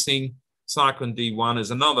decreasing cyclin D1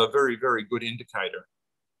 is another very, very good indicator.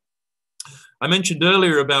 I mentioned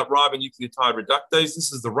earlier about ribonucleotide reductase.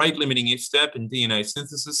 This is the rate-limiting step in DNA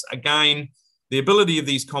synthesis. Again, the ability of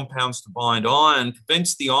these compounds to bind iron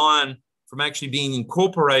prevents the iron from actually being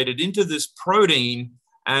incorporated into this protein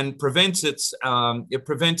and prevents its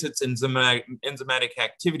enzymatic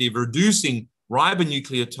activity of reducing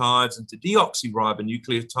ribonucleotides into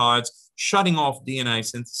deoxyribonucleotides, shutting off DNA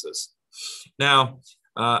synthesis. Now,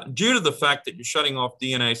 due to the fact that you're shutting off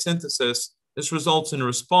DNA synthesis, this results in a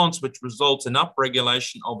response which results in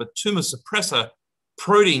upregulation of a tumor suppressor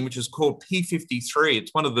protein, which is called P53.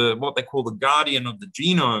 It's one of what they call the guardian of the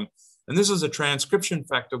genome. And this is a transcription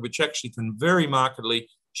factor which actually can very markedly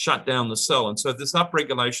shut down the cell. And so this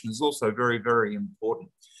upregulation is also very, very important.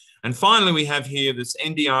 And finally, we have here this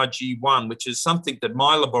NDRG1, which is something that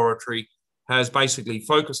my laboratory has basically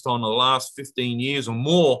focused on the last 15 years or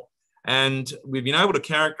more. And we've been able to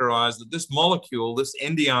characterize that this molecule, this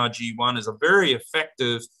NDRG1, is a very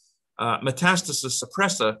effective metastasis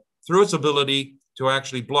suppressor through its ability to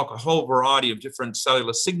actually block a whole variety of different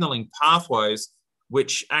cellular signaling pathways,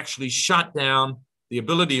 which actually shut down the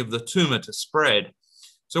ability of the tumor to spread.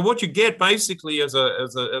 So what you get basically as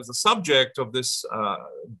a subject of this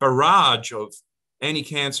barrage of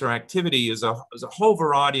anti-cancer activity is a whole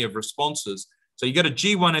variety of responses. So you get a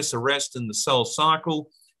G1S arrest in the cell cycle,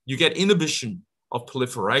 you get inhibition of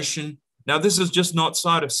proliferation. Now this is just not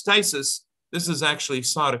cytostasis, this is actually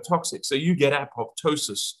cytotoxic. So you get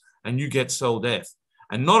apoptosis and you get cell death.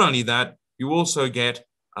 And not only that, you also get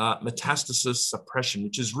metastasis suppression,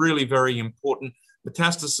 which is really very important.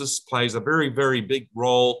 Metastasis plays a very, very big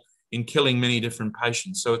role in killing many different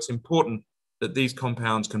patients. So it's important that these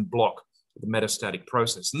compounds can block the metastatic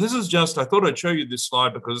process. And this is just, I thought I'd show you this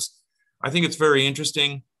slide because I think it's very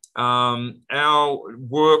interesting. Our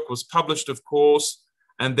work was published, of course,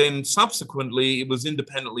 and then subsequently it was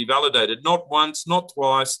independently validated, not once, not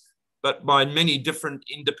twice, but by many different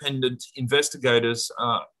independent investigators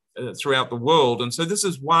throughout the world. And so this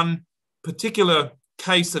is one particular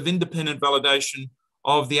case of independent validation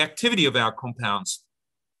of the activity of our compounds,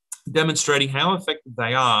 demonstrating how effective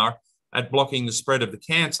they are at blocking the spread of the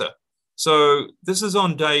cancer. So this is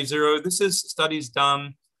on day 0. This is studies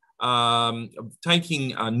done taking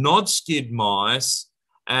NOD-SCID mice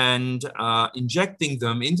and injecting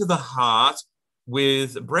them into the heart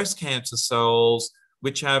with breast cancer cells,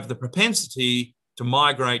 which have the propensity to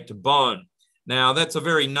migrate to bone. Now, that's a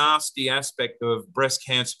very nasty aspect of breast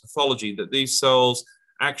cancer pathology, that these cells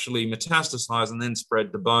actually metastasize and then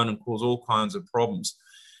spread to bone and cause all kinds of problems.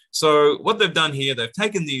 So what they've done here, they've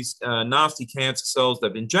taken these nasty cancer cells,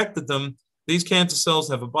 they've injected them. These cancer cells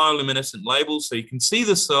have a bioluminescent label, so you can see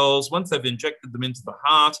the cells. Once they've injected them into the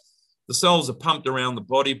heart, the cells are pumped around the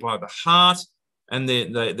body by the heart, and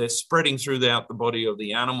they're spreading throughout the body of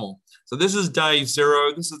the animal. So this is day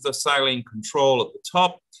 0. This is the saline control at the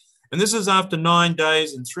top. And this is after 9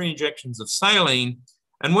 days and 3 injections of saline.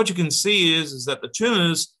 And what you can see is that the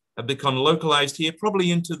tumors have become localized here, probably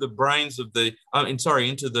into the brains of the,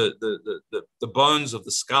 into the bones of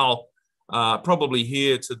the skull, probably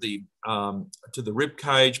here to the rib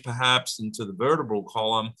cage, perhaps, and to the vertebral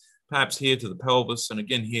column, perhaps here to the pelvis, and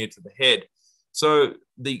again here to the head. So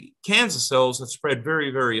the cancer cells have spread very,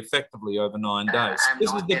 very effectively over 9 days.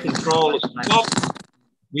 This is the control at the top.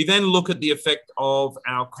 We then look at the effect of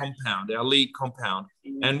our compound, our lead compound.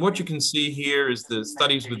 And what you can see here is the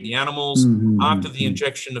studies with the animals after the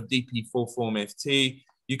injection of DP4-FT.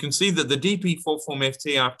 you can see that the DP4 form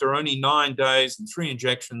FT, after only 9 days and 3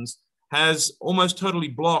 injections, has almost totally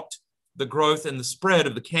blocked the growth and the spread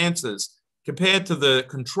of the cancers. Compared to the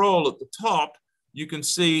control at the top, you can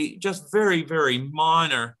see just very, very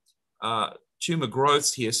minor tumor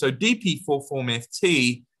growths here. So DP4 form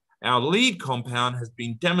FT, our lead compound, has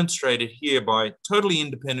been demonstrated here by a totally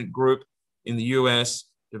independent group in the US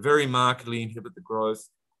to very markedly inhibit the growth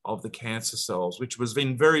of the cancer cells, which was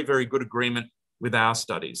in very, very good agreement with our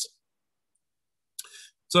studies.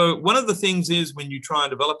 So one of the things is, when you try and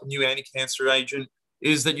develop a new anti-cancer agent,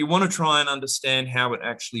 is that you want to try and understand how it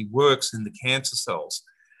actually works in the cancer cells.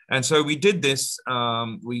 And so we did this,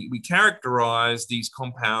 we characterized these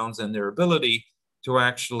compounds and their ability to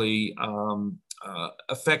actually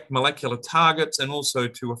affect molecular targets and also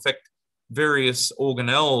to affect various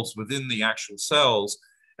organelles within the actual cells.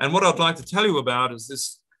 And what I'd like to tell you about is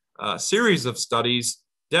this series of studies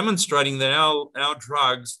demonstrating that our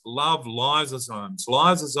drugs love lysosomes.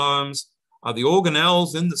 Lysosomes are the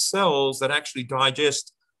organelles in the cells that actually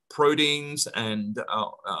digest proteins and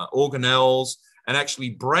organelles and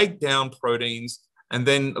actually break down proteins and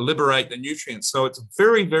then liberate the nutrients. So it's a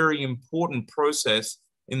very, very important process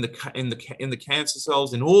in the cancer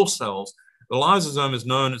cells, in all cells. The lysosome is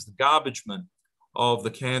known as the garbage man of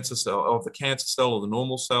the cancer cell, or the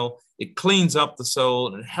normal cell. It cleans up the cell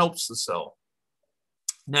and it helps the cell.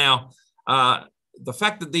 Now, the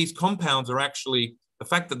fact that these compounds are actually,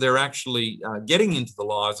 they're actually getting into the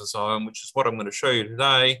lysosome, which is what I'm going to show you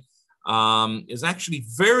today, is actually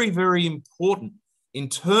very, very important in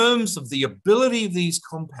terms of the ability of these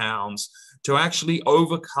compounds to actually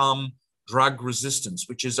overcome drug resistance,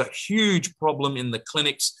 which is a huge problem in the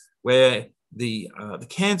clinics where the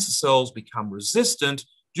cancer cells become resistant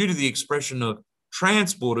due to the expression of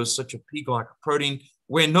transporters such as P-glycoprotein,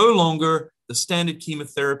 where no longer the standard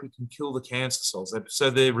chemotherapy can kill the cancer cells. So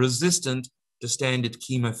they're resistant to standard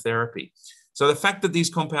chemotherapy. So the fact that these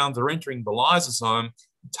compounds are entering the lysosome,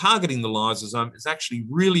 targeting the lysosome, is actually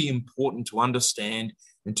really important to understand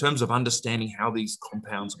in terms of understanding how these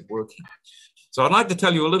compounds are working. So I'd like to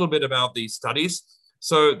tell you a little bit about these studies.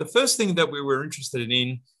 So the first thing that we were interested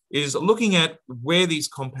in is looking at where these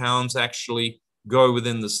compounds actually go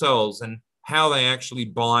within the cells and how they actually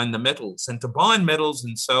bind the metals. And to bind metals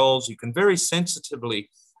in cells, you can very sensitively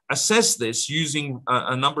assess this using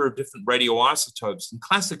a number of different radioisotopes. And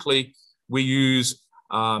classically, we use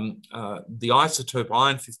the isotope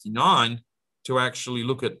iron 59 to actually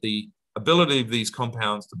look at the ability of these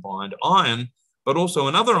compounds to bind iron, but also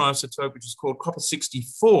another isotope, which is called copper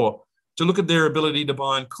 64, to look at their ability to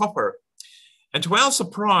bind copper. And to our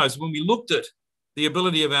surprise, when we looked at the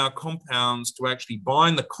ability of our compounds to actually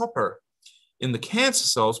bind the copper in the cancer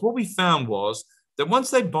cells, what we found was that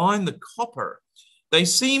once they bind the copper, they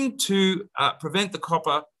seem to prevent the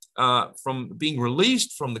copper from being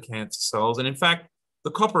released from the cancer cells. And in fact,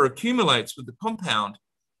 the copper accumulates with the compound.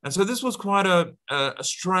 And so this was quite a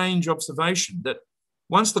strange observation, that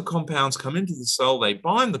once the compounds come into the cell, they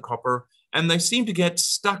bind the copper and they seem to get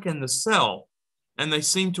stuck in the cell and they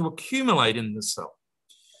seem to accumulate in the cell.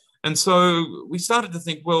 And so we started to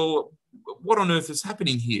think, well, what on earth is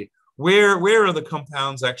happening here? Where are the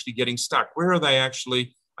compounds actually getting stuck? Where are they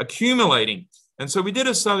actually accumulating? And so we did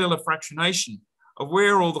a cellular fractionation of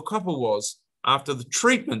where all the copper was after the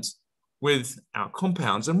treatment with our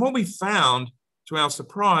compounds. And what we found, to our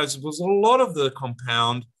surprise, was a lot of the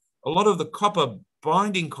copper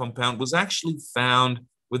binding compound was actually found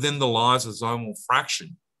within the lysosomal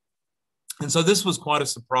fraction. And so this was quite a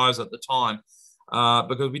surprise at the time,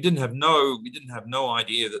 because we didn't have no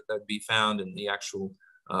idea that they'd be found in the actual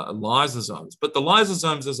lysosomes. But the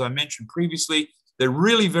lysosomes, as I mentioned previously, they're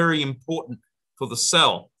really very important for the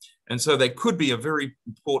cell. And so they could be a very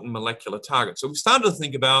important molecular target. So we started to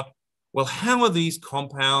think about, well, how are these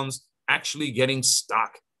compounds actually getting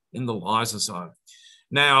stuck in the lysosome?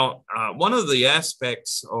 Now, one of the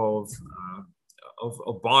aspects of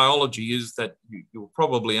biology is that you'll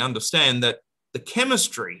probably understand that the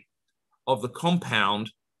chemistry of the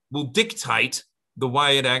compound will dictate the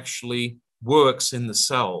way it actually works in the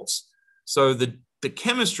cells. So the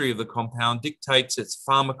chemistry of the compound dictates its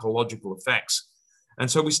pharmacological effects. And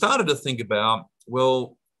so we started to think about,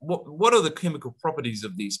 well, what are the chemical properties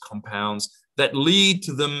of these compounds that lead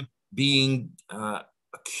to them being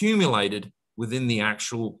accumulated within the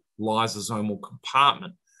actual lysosomal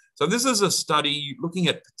compartment? So this is a study looking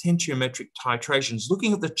at potentiometric titrations,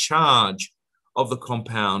 looking at the charge of the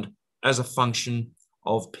compound as a function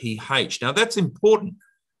of pH. Now that's important,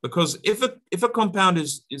 because if a compound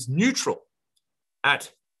is neutral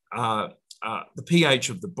at the pH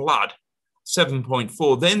of the blood,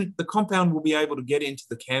 7.4, then the compound will be able to get into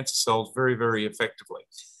the cancer cells very, very effectively.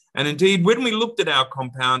 And indeed, when we looked at our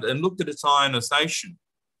compound and looked at its ionization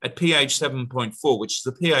at pH 7.4, which is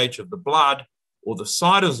the pH of the blood or the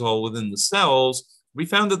cytosol within the cells, we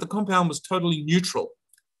found that the compound was totally neutral.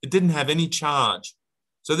 It didn't have any charge.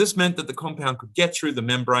 So this meant that the compound could get through the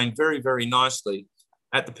membrane very, very nicely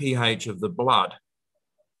at the pH of the blood.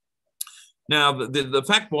 Now, the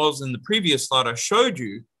fact was, in the previous slide, I showed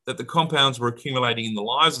you that the compounds were accumulating in the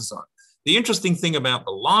lysosome. The interesting thing about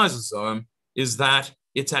the lysosome is that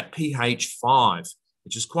it's at pH 5,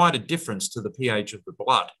 which is quite a difference to the pH of the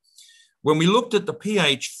blood. When we looked at the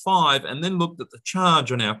pH 5 and then looked at the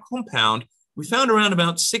charge on our compound, we found around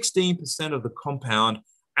about 16% of the compound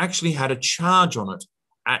actually had a charge on it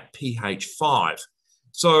at pH 5.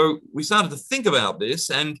 So we started to think about this,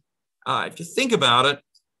 and if you think about it,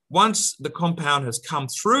 once the compound has come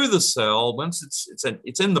through the cell, once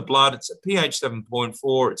it's in the blood, it's at pH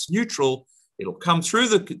 7.4, it's neutral, it'll come through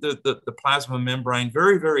the plasma membrane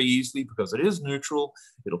very, very easily because it is neutral.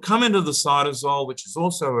 It'll come into the cytosol, which is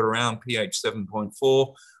also at around pH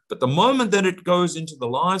 7.4. But the moment that it goes into the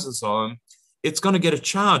lysosome, it's going to get a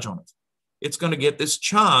charge on it. It's going to get this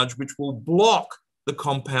charge, which will block the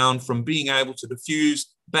compound from being able to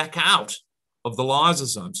diffuse back out of the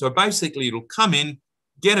lysosome. So basically, it'll come in,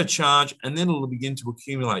 get a charge, and then it'll begin to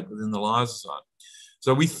accumulate within the lysosome.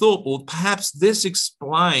 So we thought, well, perhaps this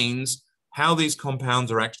explains how these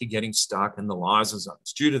compounds are actually getting stuck in the lysosome.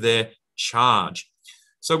 It's due to their charge.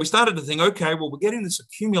 So we started to think, okay, well, we're getting this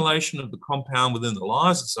accumulation of the compound within the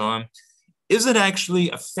lysosome. Is it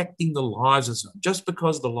actually affecting the lysosome just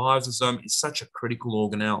because the lysosome is such a critical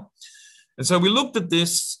organelle? And so we looked at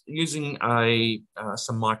this using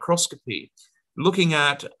some microscopy, looking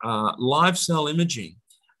at live cell imaging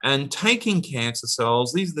and taking cancer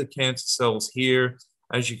cells. These are the cancer cells here.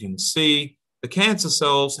 As you can see, the cancer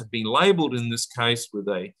cells have been labeled in this case with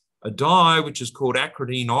a dye, which is called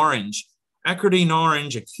acridine orange. Acridine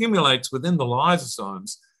orange accumulates within the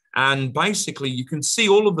lysosomes. And basically, you can see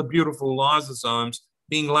all of the beautiful lysosomes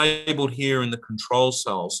being labeled here in the control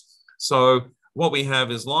cells. So what we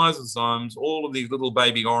have is lysosomes. All of these little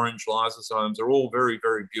baby orange lysosomes are all very,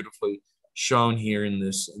 very beautifully shown here in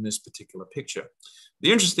this particular picture.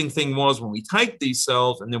 The interesting thing was when we take these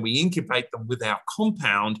cells and then we incubate them with our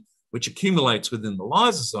compound, which accumulates within the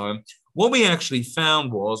lysosome, what we actually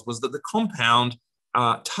found was that the compound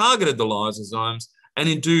targeted the lysosomes and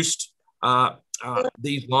induced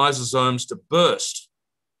these lysosomes to burst.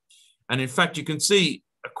 And in fact, you can see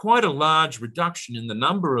quite a large reduction in the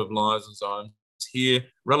number of lysosomes here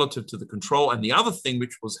relative to the control. And the other thing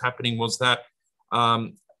which was happening was that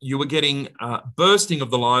you were getting bursting of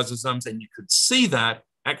the lysosomes, and you could see that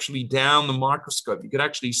actually down the microscope. You could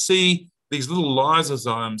actually see these little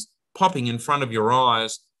lysosomes popping in front of your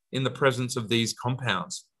eyes in the presence of these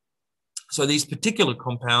compounds. So these particular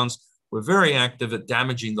compounds were very active at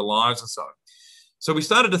damaging the lysosome. So we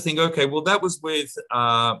started to think, okay, well, that was with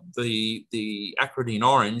the acridine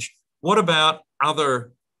orange. What about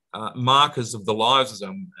other markers of the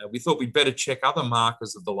lysosome? We thought we'd better check other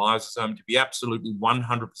markers of the lysosome to be absolutely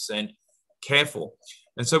 100% careful.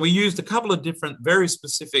 And so we used a couple of different, very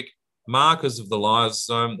specific markers of the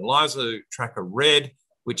lysosome. The lysotracker red,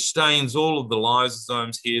 which stains all of the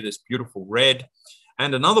lysosomes here, this beautiful red.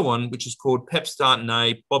 And another one, which is called pepstatin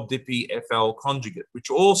A BobDippy FL conjugate,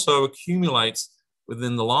 which also accumulates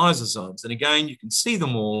within the lysosomes. And again, you can see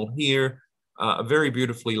them all here, very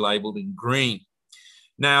beautifully labeled in green.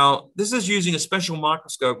 Now, this is using a special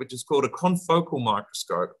microscope, which is called a confocal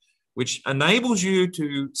microscope, which enables you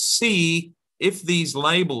to see if these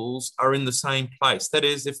labels are in the same place. That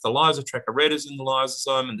is, if the lysotracker red is in the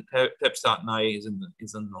lysosome and the pepstatin A is in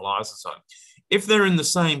the lysosome. If they're in the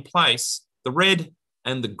same place, the red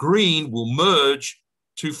and the green will merge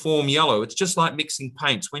to form yellow. It's just like mixing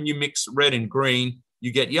paints. When you mix red and green,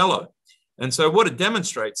 you get yellow. And so what it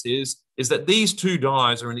demonstrates is that these two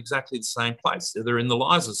dyes are in exactly the same place. They're in the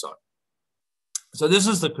lysosome. So this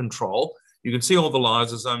is the control. You can see all the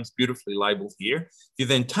lysosomes beautifully labeled here. You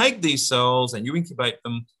then take these cells and you incubate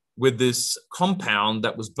them with this compound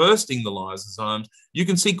that was bursting the lysosomes. You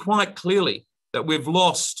can see quite clearly that we've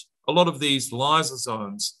lost a lot of these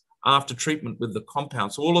lysosomes after treatment with the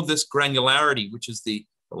compound. So all of this granularity, which is the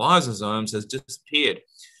lysosomes, has disappeared.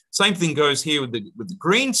 Same thing goes here with the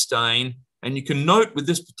green stain. And you can note with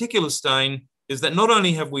this particular stain is that not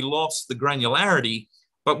only have we lost the granularity,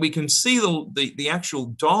 but we can see the actual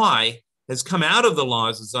dye has come out of the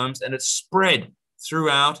lysosomes and it's spread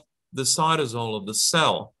throughout the cytosol of the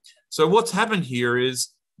cell. So what's happened here is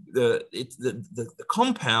the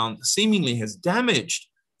compound seemingly has damaged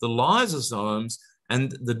the lysosomes,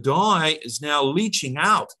 and the dye is now leaching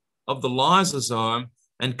out of the lysosome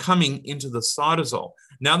and coming into the cytosol.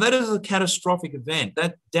 Now, that is a catastrophic event.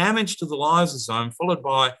 That damage to the lysosome, followed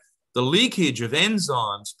by the leakage of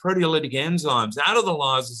enzymes, proteolytic enzymes, out of the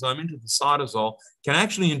lysosome into the cytosol, can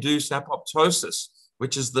actually induce apoptosis,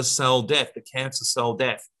 which is the cell death, the cancer cell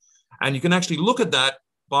death. And you can actually look at that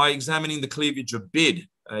by examining the cleavage of BID,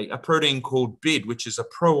 a protein called BID, which is a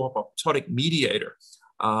pro-apoptotic mediator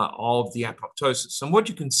of the apoptosis. And what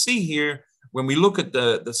you can see here, when we look at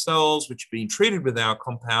the cells which have been treated with our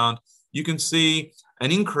compound, you can see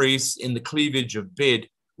an increase in the cleavage of BID,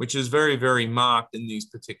 which is very, very marked in these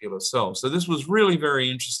particular cells. So this was really very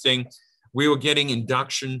interesting. We were getting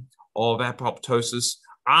induction of apoptosis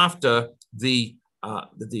after the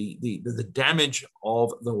damage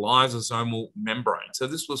of the lysosomal membrane. So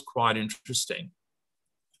this was quite interesting.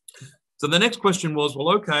 So the next question was, well,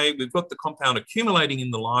 okay, we've got the compound accumulating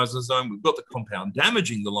in the lysosome, we've got the compound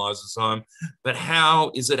damaging the lysosome, but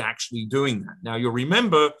how is it actually doing that? Now, you'll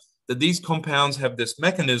remember that these compounds have this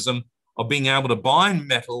mechanism of being able to bind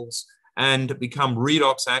metals and become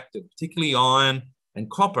redox active, particularly iron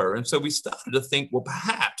and copper. And so we started to think, well,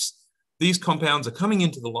 perhaps these compounds are coming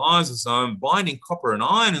into the lysosome, binding copper and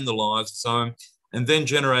iron in the lysosome, and then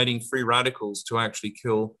generating free radicals to actually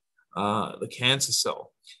kill the cancer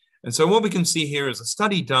cell. And so what we can see here is a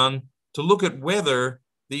study done to look at whether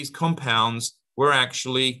these compounds were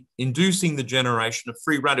actually inducing the generation of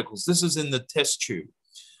free radicals. This is in the test tube.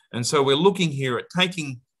 And so we're looking here at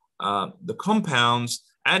taking the compounds,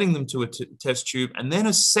 adding them to a test tube, and then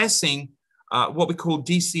assessing what we call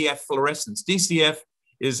DCF fluorescence. DCF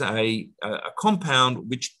is a compound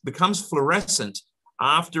which becomes fluorescent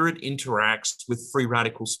after it interacts with free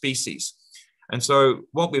radical species. And so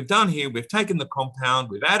what we've done here, we've taken the compound,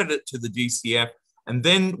 we've added it to the DCF, and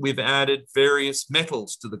then we've added various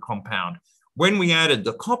metals to the compound. When we added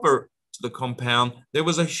the copper to the compound, there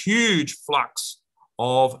was a huge flux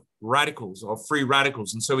of radicals, of free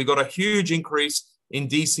radicals. And so we got a huge increase in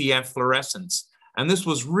DCF fluorescence. And this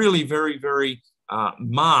was really very, very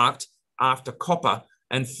marked after copper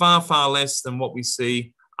and far, far less than what we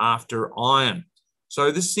see after iron. So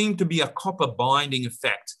this seemed to be a copper binding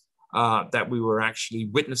effect that we were actually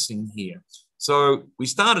witnessing here. So we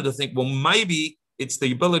started to think, well, maybe it's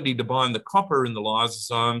the ability to bind the copper in the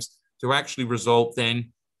lysosomes to actually result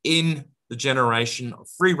then in the generation of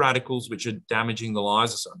free radicals, which are damaging the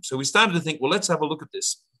lysosome. So we started to think, well, let's have a look at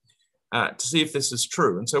this to see if this is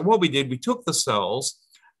true. And so what we did, we took the cells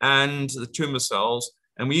and the tumor cells,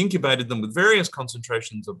 and we incubated them with various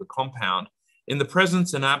concentrations of the compound in the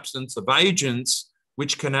presence and absence of agents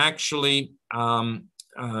which can actually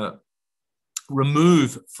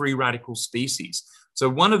remove free radical species. So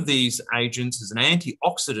one of these agents is an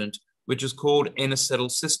antioxidant, which is called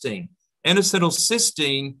N-acetylcysteine.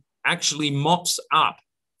 N-acetylcysteine actually mops up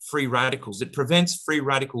free radicals. It prevents free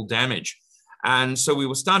radical damage. And so we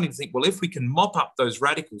were starting to think, well, if we can mop up those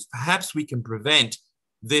radicals, perhaps we can prevent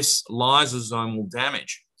this lysosomal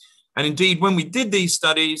damage. And indeed, when we did these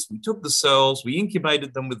studies, we took the cells, we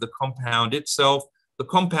incubated them with the compound itself. The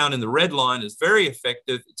compound in the red line is very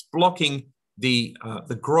effective. It's blocking the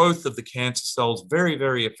growth of the cancer cells very,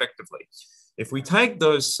 very effectively. If we take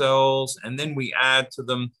those cells and then we add to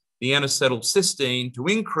them the N-acetylcysteine to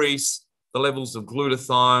increase the levels of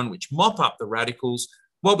glutathione, which mop up the radicals,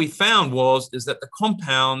 what we found is that the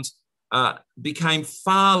compounds became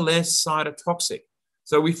far less cytotoxic.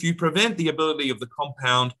 So if you prevent the ability of the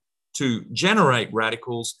compound to generate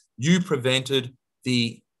radicals, you prevented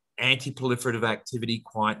the anti-proliferative activity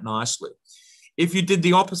quite nicely. If you did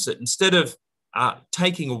the opposite, instead of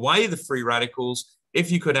taking away the free radicals,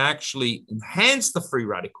 if you could actually enhance the free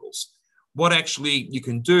radicals, what actually you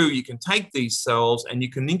can do, you can take these cells and you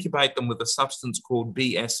can incubate them with a substance called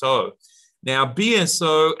BSO. Now,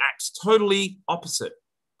 BSO acts totally opposite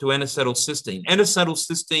to N-acetylcysteine.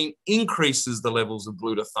 N-acetylcysteine increases the levels of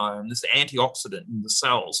glutathione, this antioxidant in the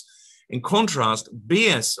cells. In contrast,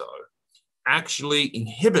 BSO actually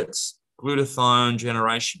inhibits glutathione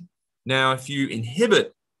generation. Now, if you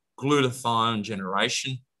inhibit glutathione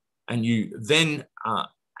generation and you then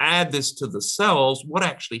add this to the cells, what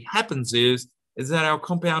actually happens is that our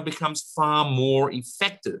compound becomes far more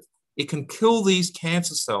effective. It can kill these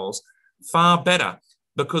cancer cells far better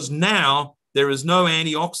because now there is no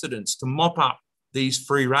antioxidants to mop up these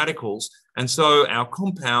free radicals. And so our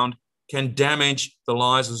compound can damage the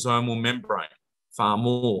lysosomal membrane far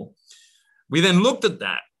more. We then looked at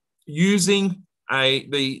that using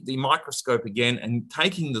the microscope again and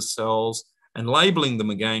taking the cells and labeling them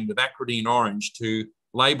again with acridine orange to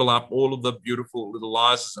label up all of the beautiful little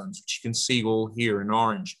lysosomes, which you can see all here in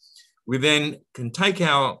orange. We then can take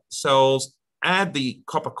our cells, add the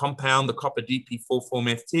copper compound, the copper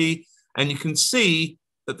DP4-FT, and you can see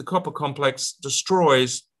that the copper complex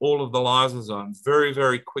destroys all of the lysosomes very,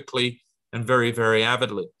 very quickly and very, very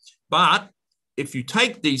avidly. But if you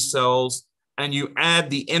take these cells and you add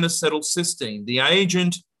the N-acetylcysteine, the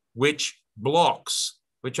agent which blocks,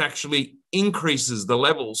 which actually increases the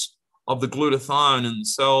levels of the glutathione in the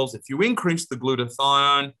cells, if you increase the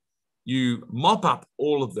glutathione, you mop up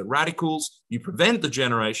all of the radicals, you prevent the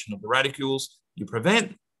generation of the radicals, you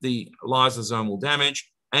prevent the lysosomal damage,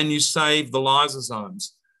 and you save the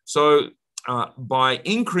lysosomes. So by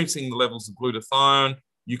increasing the levels of glutathione,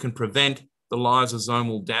 you can prevent the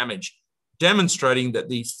lysosomal damage, demonstrating that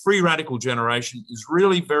the free radical generation is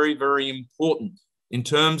really very, very important in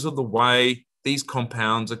terms of the way these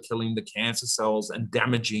compounds are killing the cancer cells and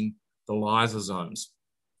damaging the lysosomes.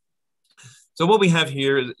 So what we have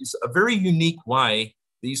here is a very unique way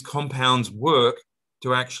these compounds work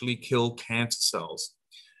to actually kill cancer cells.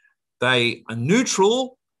 They are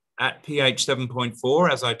neutral at pH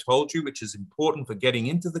 7.4, as I told you, which is important for getting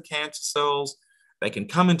into the cancer cells. They can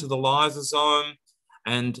come into the lysosome,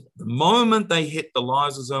 and the moment they hit the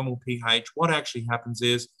lysosomal pH, what actually happens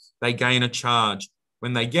is they gain a charge.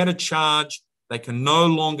 When they get a charge, they can no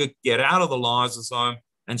longer get out of the lysosome,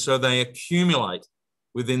 and so they accumulate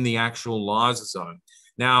within the actual lysosome.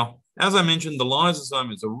 Now, as I mentioned, the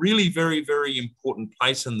lysosome is a really very, very important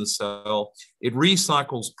place in the cell. It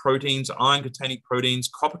recycles proteins, iron-containing proteins,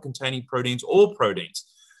 copper-containing proteins, all proteins.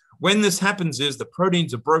 When this happens is the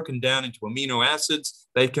proteins are broken down into amino acids.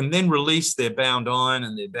 They can then release their bound iron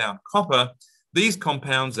and their bound copper. These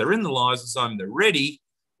compounds, they're in the lysosome, they're ready.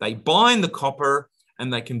 They bind the copper,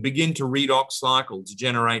 and they can begin to redox cycle to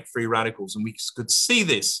generate free radicals. And we could see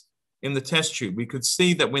this in the test tube. We could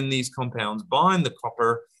see that when these compounds bind the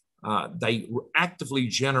copper, they actively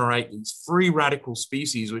generate these free radical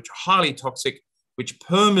species, which are highly toxic, which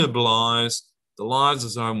permeabilize the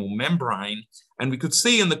lysosomal membrane. And we could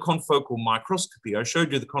see in the confocal microscopy, I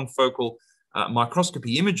showed you the confocal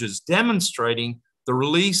microscopy images demonstrating the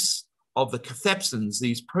release of the cathepsins,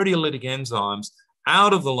 these proteolytic enzymes,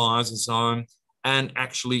 out of the lysosome and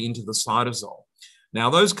actually into the cytosol. Now,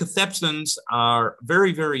 those cathepsins are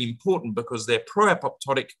very, very important because they're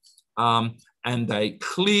pro-apoptotic and they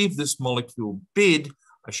cleave this molecule BID.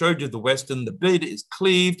 I showed you the Western, the BID is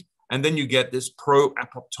cleaved, and then you get this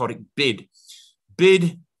pro-apoptotic BID.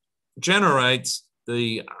 BID generates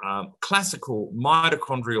the classical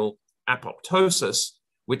mitochondrial apoptosis,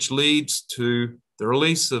 which leads to the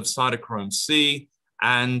release of cytochrome C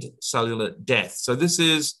and cellular death. So this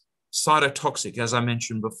is cytotoxic, as I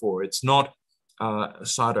mentioned before. It's not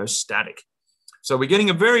cytostatic. So we're getting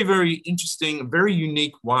a very, very interesting, very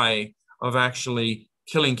unique way of actually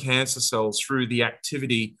killing cancer cells through the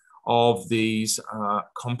activity of these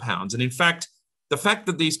compounds. And in fact, the fact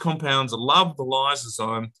that these compounds love the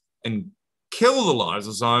lysosome and kill the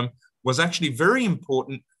lysosome was actually very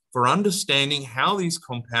important for understanding how these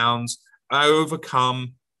compounds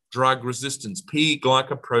overcome drug resistance,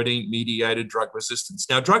 P-glycoprotein mediated drug resistance.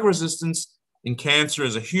 Now, drug resistance in cancer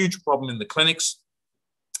is a huge problem in the clinics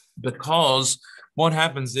because what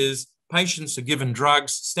happens is patients are given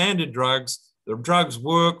drugs, standard drugs. The drugs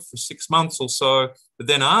work for 6 months or so, but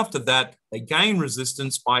then after that, they gain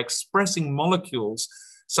resistance by expressing molecules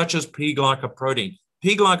such as P-glycoprotein.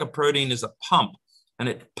 P-glycoprotein is a pump, and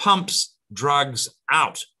it pumps drugs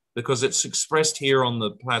out because it's expressed here on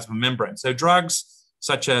the plasma membrane. So drugs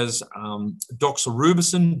such as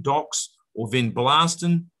doxorubicin, DOX, or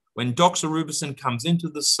vinblastine, when doxorubicin comes into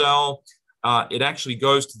the cell, it actually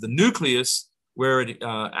goes to the nucleus where it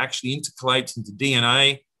actually intercalates into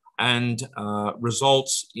DNA and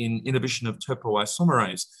results in inhibition of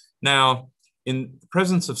topoisomerase. Now, in the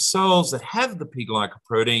presence of cells that have the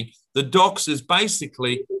P-glycoprotein, the DOX is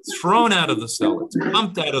basically thrown out of the cell, it's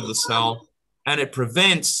pumped out of the cell, and it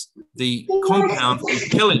prevents the compound from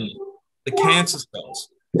killing the cancer cells.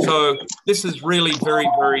 So this is really very,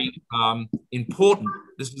 very important.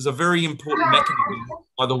 This is a very important mechanism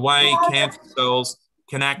by the way cancer cells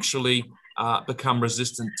can actually become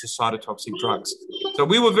resistant to cytotoxic drugs. So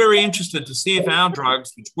we were very interested to see if our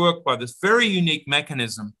drugs, which work by this very unique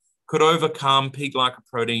mechanism, could overcome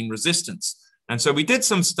P-glycoprotein resistance. And so we did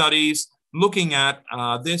some studies looking at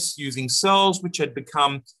this using cells which had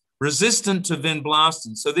become resistant to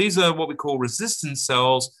vinblastine. So these are what we call resistant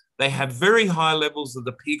cells. They have very high levels of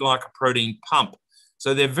the P-glycoprotein pump.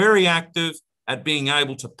 So they're very active at being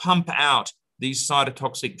able to pump out these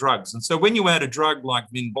cytotoxic drugs. And so when you add a drug like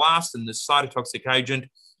vinblastine, this cytotoxic agent,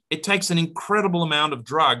 it takes an incredible amount of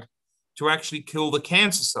drug to actually kill the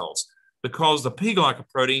cancer cells, because the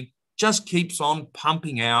P-glycoprotein just keeps on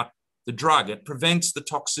pumping out the drug. It prevents the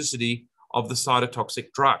toxicity of the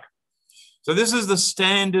cytotoxic drug. So this is the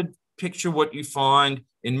standard picture, what you find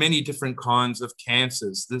in many different kinds of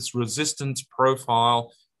cancers, this resistance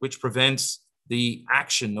profile, which prevents the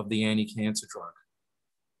action of the anti-cancer drug.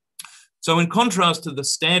 So in contrast to the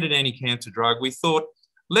standard anti-cancer drug, we thought,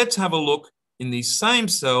 let's have a look in these same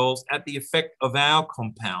cells at the effect of our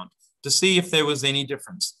compound to see if there was any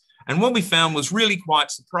difference. And what we found was really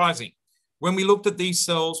quite surprising. When we looked at these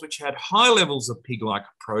cells which had high levels of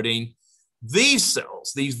P-glycoprotein, these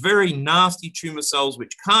cells, these very nasty tumor cells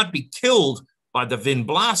which can't be killed by the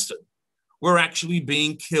vinblastine, were actually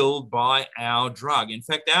being killed by our drug. In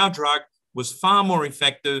fact, our drug was far more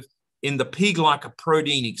effective in the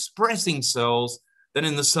P-glycoprotein expressing cells than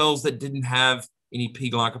in the cells that didn't have any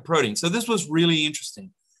P-glycoprotein. So this was really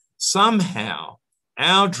interesting. Somehow,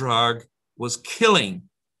 our drug was killing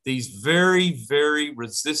these very, very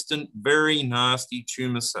resistant, very nasty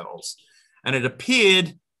tumor cells. And it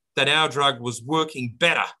appeared that our drug was working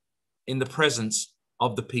better in the presence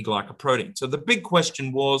of the P-glycoprotein. So the big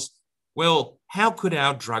question was, well, how could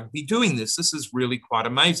our drug be doing this? This is really quite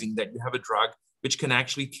amazing that you have a drug which can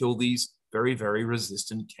actually kill these very, very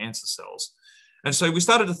resistant cancer cells. And so we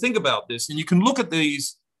started to think about this, and you can look at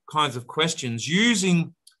these kinds of questions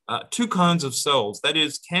using two kinds of cells, that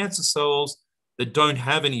is cancer cells that don't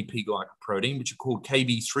have any P-glycoprotein, which are called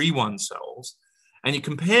KB31 cells, and you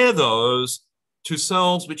compare those to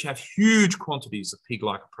cells which have huge quantities of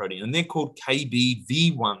P-glycoprotein, and they're called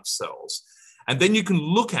KBV1 cells. And then you can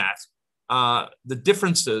look at the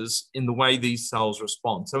differences in the way these cells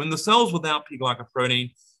respond. So in the cells without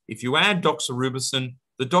P-glycoprotein, if you add doxorubicin,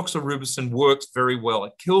 the doxorubicin works very well.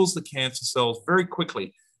 It kills the cancer cells very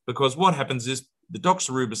quickly, because what happens is the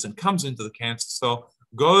doxorubicin comes into the cancer cell,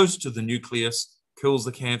 goes to the nucleus, kills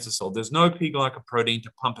the cancer cell. There's no P-glycoprotein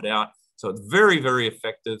to pump it out. So it's very, very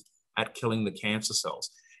effective at killing the cancer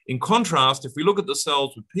cells. In contrast, if we look at the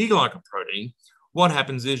cells with P-glycoprotein, what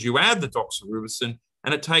happens is you add the doxorubicin,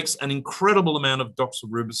 and it takes an incredible amount of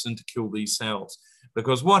doxorubicin to kill these cells.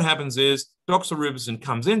 Because what happens is doxorubicin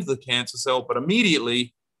comes into the cancer cell, but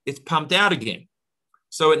immediately it's pumped out again.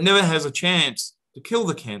 So it never has a chance to kill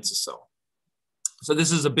the cancer cell. So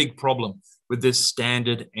this is a big problem with this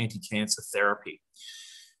standard anti-cancer therapy.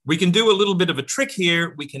 We can do a little bit of a trick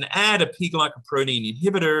here. We can add a P-glycoprotein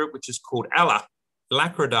inhibitor, which is called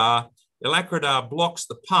ilacrodar. Ilacrodar blocks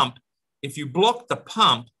the pump. If you block the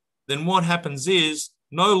pump, then what happens is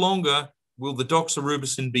no longer will the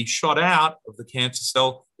doxorubicin be shot out of the cancer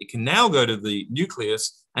cell. It can now go to the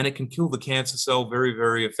nucleus, and it can kill the cancer cell very,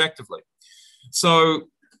 very effectively. So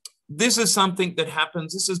this is something that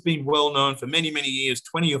happens. This has been well known for many, many years,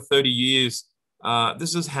 20 or 30 years.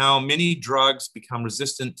 This is how many drugs become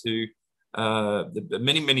resistant to,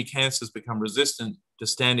 many cancers become resistant to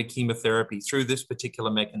standard chemotherapy through this particular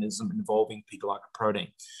mechanism involving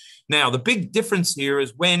P-glycoprotein. Now, the big difference here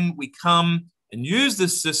is when we come and use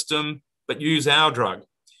this system, but use our drug.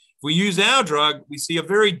 If we use our drug, we see a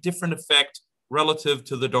very different effect relative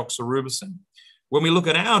to the doxorubicin. When we look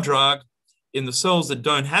at our drug in the cells that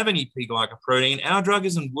don't have any P-glycoprotein, our drug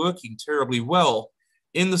isn't working terribly well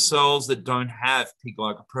in the cells that don't have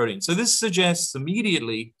P-glycoprotein. So this suggests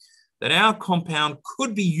immediately that our compound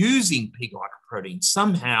could be using P-glycoprotein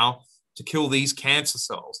somehow to kill these cancer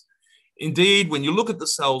cells. Indeed, when you look at the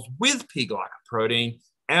cells with P-glycoprotein,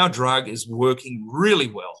 our drug is working really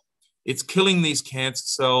well. It's killing these cancer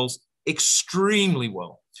cells extremely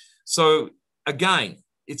well. So again,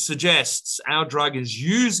 it suggests our drug is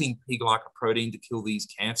using P-glycoprotein to kill these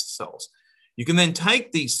cancer cells. You can then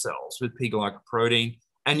take these cells with P-glycoprotein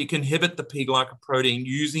and you can inhibit the P-glycoprotein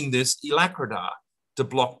using this ilacrodar to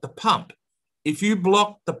block the pump. If you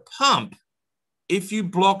block the pump, if you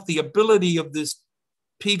block the ability of this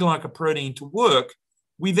P-glycoprotein to work,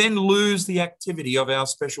 we then lose the activity of our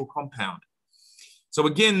special compound. So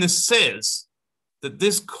again, this says that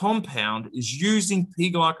this compound is using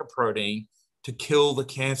P-glycoprotein to kill the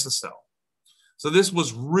cancer cell. So this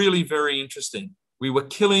was really very interesting. We were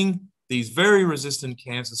killing these very resistant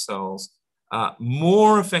cancer cells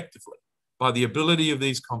more effectively by the ability of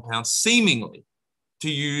these compounds seemingly to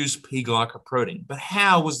use P-glycoprotein. But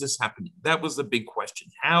how was this happening? That was the big question.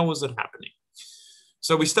 How was it happening?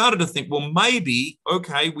 So we started to think, well, maybe,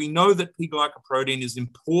 okay, we know that P-glycoprotein is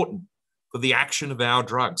important for the action of our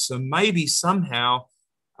drugs. So maybe somehow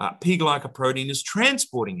P-glycoprotein is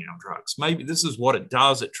transporting our drugs. Maybe this is what it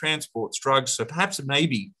does. It transports drugs. So perhaps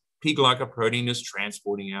maybe P-glycoprotein is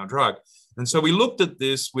transporting our drug. And so we looked at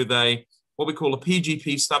this with what we call a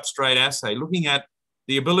PGP substrate assay, looking at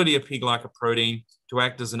the ability of P-glycoprotein to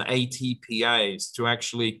act as an ATPase, to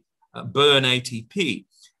actually burn ATP.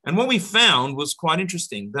 And what we found was quite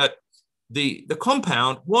interesting, that the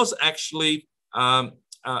compound was actually a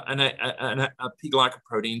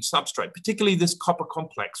P-glycoprotein substrate, particularly this copper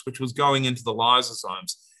complex, which was going into the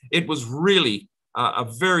lysosomes. It was really a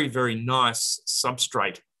very, very nice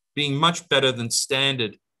substrate, being much better than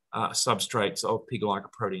standard substrates of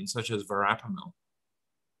P-glycoprotein, such as verapamil.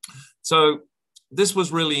 So this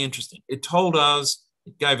was really interesting. It told us,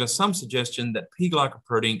 it gave us some suggestion that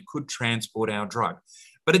P-glycoprotein could transport our drug.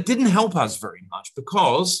 But it didn't help us very much,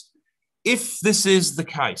 because if this is the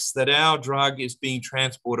case, that our drug is being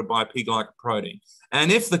transported by P-glycoprotein,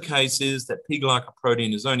 and if the case is that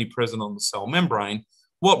P-glycoprotein is only present on the cell membrane,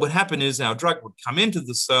 what would happen is our drug would come into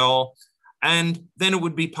the cell and then it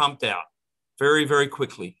would be pumped out very, very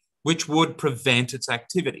quickly, which would prevent its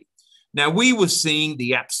activity. Now, we were seeing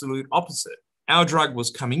the absolute opposite. Our drug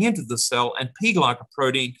was coming into the cell and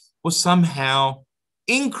P-glycoprotein was somehow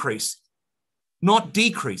increasing, not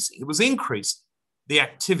decreasing. It was increasing the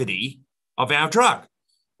activity of our drug.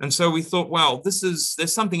 And so we thought, well,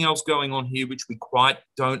 there's something else going on here which we quite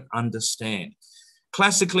don't understand.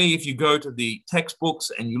 Classically, if you go to the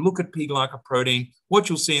textbooks and you look at P-glycoprotein, what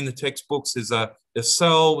you'll see in the textbooks is a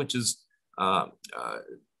cell which is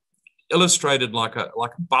illustrated like a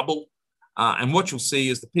bubble. And what you'll see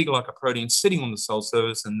is the P-glycoprotein sitting on the cell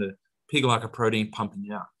surface and the P-glycoprotein pumping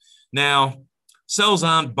out. Now, cells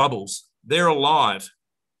aren't bubbles. They're alive.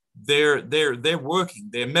 They're working.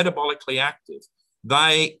 They're metabolically active.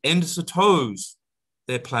 They endocytose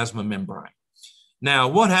their plasma membrane. Now,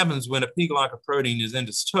 what happens when a P-glycoprotein is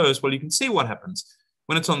endocytosed? Well, you can see what happens.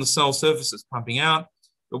 When it's on the cell surface, it's pumping out.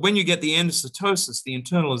 But when you get the endocytosis, the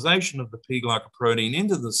internalization of the P-glycoprotein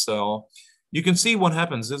into the cell, you can see what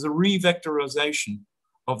happens. There's a revectorization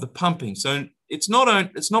of the pumping. So it's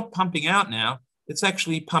not pumping out now, it's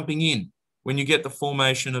actually pumping in when you get the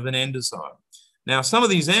formation of an endosome. Now, some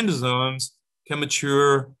of these endosomes can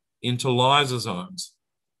mature into lysosomes.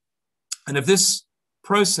 And if this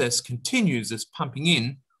process continues, this pumping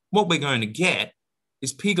in, what we're going to get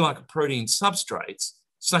is P-glycoprotein substrates,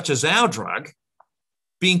 such as our drug,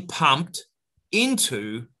 being pumped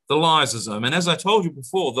into the lysosome. And as I told you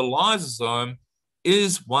before, the lysosome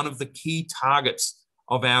is one of the key targets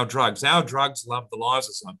of our drugs. Our drugs love the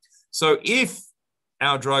lysosome. So if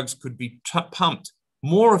our drugs could be pumped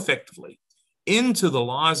more effectively into the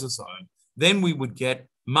lysosome, then we would get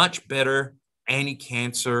much better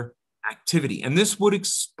anti-cancer activity. And this would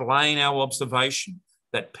explain our observation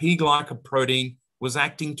that P-glycoprotein was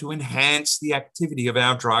acting to enhance the activity of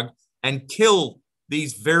our drug and kill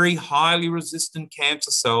these very highly resistant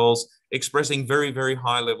cancer cells expressing very, very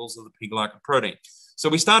high levels of the P-glycoprotein. So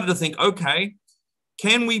we started to think, okay,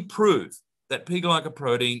 can we prove that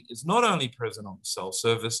P-glycoprotein is not only present on the cell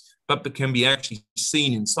surface, but can be actually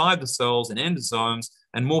seen inside the cells and endosomes,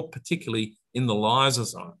 and more particularly in the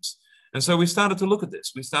lysosomes? And so we started to look at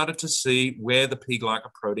this. We started to see where the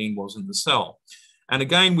P-glycoprotein was in the cell. And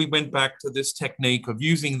again, we went back to this technique of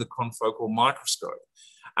using the confocal microscope.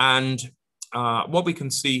 And what we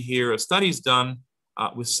can see here are studies done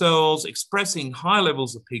with cells expressing high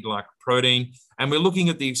levels of P-glycoprotein, and we're looking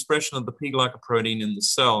at the expression of the P-glycoprotein in the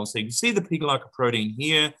cell. So you can see the P-glycoprotein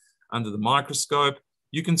here under the microscope.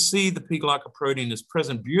 You can see the P-glycoprotein is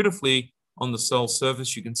present beautifully on the cell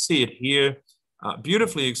surface. You can see it here,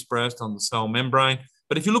 beautifully expressed on the cell membrane.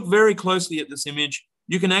 But if you look very closely at this image,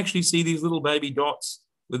 you can actually see these little baby dots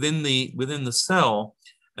within the cell,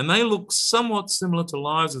 and they look somewhat similar to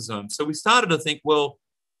lysosomes. So we started to think, well,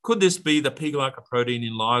 could this be the P-glycoprotein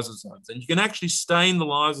in lysosomes? And you can actually stain the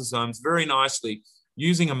lysosomes very nicely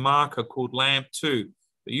using a marker called LAMP2.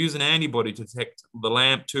 They use an antibody to detect the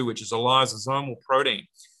LAMP2, which is a lysosomal protein.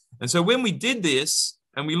 And so when we did this,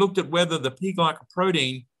 and we looked at whether the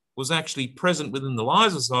P-glycoprotein was actually present within the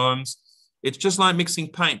lysosomes, it's just like mixing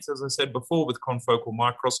paints, as I said before, with confocal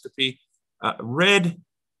microscopy. Red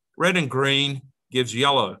and green gives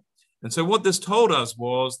yellow. And so what this told us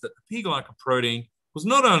was that the P-glycoprotein was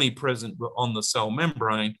not only present on the cell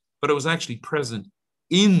membrane, but it was actually present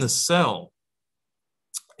in the cell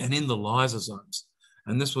and in the lysosomes.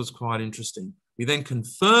 And this was quite interesting. We then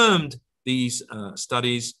confirmed these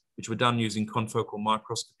studies, which were done using confocal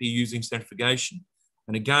microscopy, using centrifugation.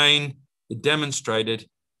 And again, it demonstrated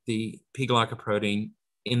the P-glycoprotein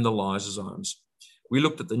in the lysosomes. We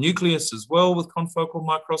looked at the nucleus as well with confocal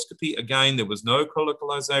microscopy. Again, there was no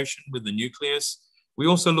colocalization with the nucleus. We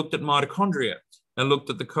also looked at mitochondria and looked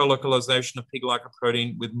at the colocalization of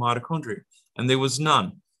P-glycoprotein with mitochondria, and there was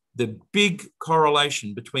none. the big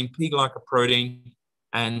correlation between P-glycoprotein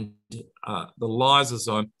and the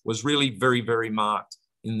lysosome was really very, very marked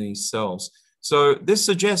in these cells. So this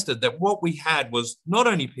suggested that what we had was not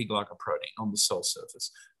only P-glycoprotein on the cell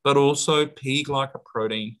surface, but also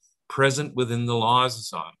P-glycoprotein present within the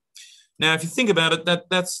lysosome. Now, if you think about it,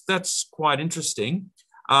 that's quite interesting,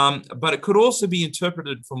 but it could also be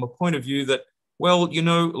interpreted from a point of view that, well, you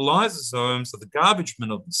know, lysosomes are the garbage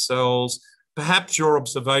men of the cells. Perhaps your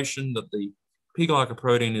observation that the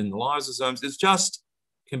P-glycoprotein in the lysosomes is just,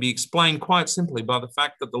 can be explained quite simply by the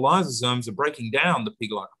fact that the lysosomes are breaking down the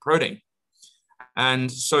P-glycoprotein.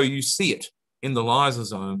 And so you see it in the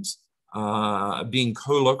lysosomes being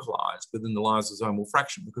co-localized within the lysosomal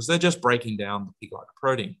fraction because they're just breaking down the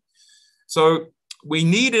P-glycoprotein. So we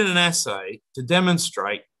needed an assay to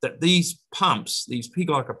demonstrate that these pumps, these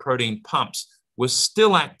P-glycoprotein pumps, were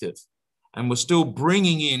still active and were still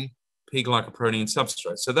bringing in P-glycoprotein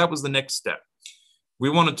substrate. So that was the next step. We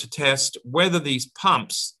wanted to test whether these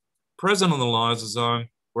pumps present on the lysosome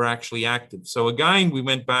were actually active. So again, we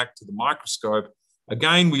went back to the microscope.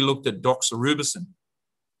 Again, we looked at doxorubicin.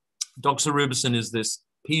 Doxorubicin is this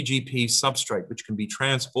PGP substrate which can be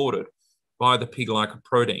transported by the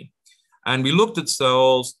P-glycoprotein. And we looked at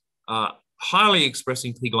cells highly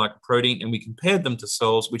expressing P-glycoprotein, and we compared them to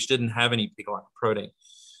cells which didn't have any P-glycoprotein.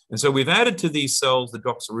 And so we've added to these cells the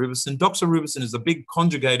doxorubicin. Doxorubicin is a big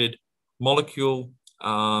conjugated molecule,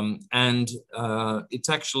 and it's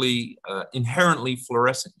actually inherently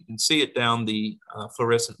fluorescent. You can see it down the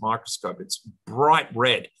fluorescent microscope. It's bright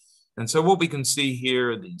red. And so what we can see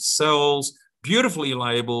here are these cells beautifully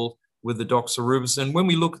labeled with the doxorubicin. When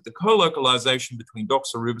we look at the co-localization between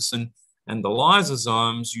doxorubicin and the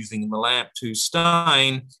lysosomes using the LAMP2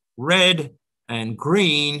 stain, red and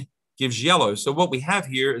green gives yellow. So what we have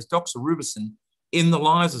here is doxorubicin in the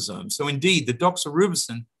lysosome. So indeed, the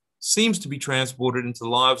doxorubicin seems to be transported into the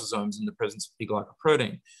lysosomes in the presence of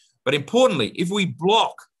P-glycoprotein. But importantly, if we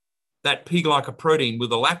block that P-glycoprotein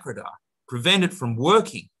with alacridar, prevent it from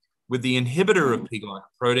working with the inhibitor of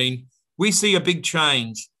P-glycoprotein, we see a big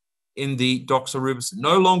change in the doxorubicin.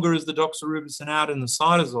 No longer is the doxorubicin out in the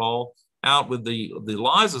cytosol, out with the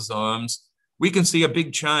lysosomes. We can see a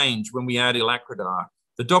big change when we add alacridar.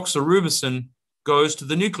 The doxorubicin goes to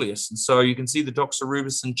the nucleus. And so you can see the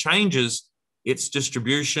doxorubicin changes its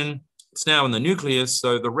distribution. It's now in the nucleus.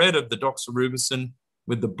 So the red of the doxorubicin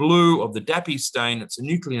with the blue of the DAPI stain, it's a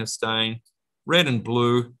nuclear stain, red and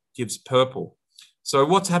blue gives purple. So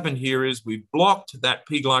what's happened here is we've blocked that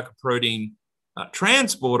P-glycoprotein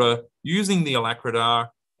transporter using the alacridar,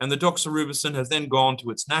 and the doxorubicin has then gone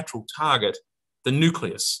to its natural target, the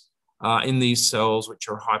nucleus, in these cells which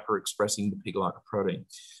are hyper-expressing the P-glycoprotein.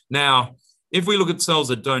 Now, if we look at cells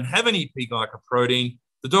that don't have any P-glycoprotein,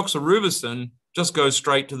 the doxorubicin just goes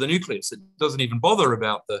straight to the nucleus. It doesn't even bother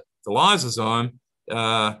about the lysosome.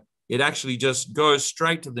 It actually just goes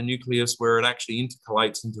straight to the nucleus where it actually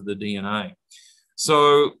intercalates into the DNA.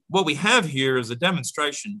 So what we have here is a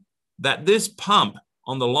demonstration that this pump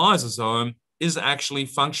on the lysosome is actually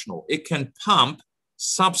functional. It can pump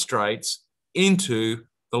substrates into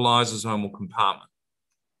the lysosomal compartment.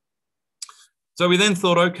 So we then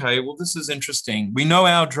thought, okay, well, this is interesting. We know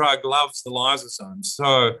our drug loves the lysosome.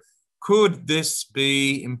 So could this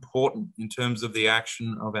be important in terms of the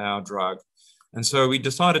action of our drug? And so we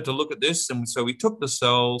decided to look at this. And so we took the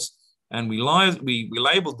cells and we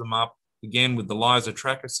labeled them up again with the lyso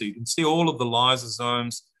tracker. So you can see all of the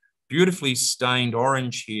lysosomes beautifully stained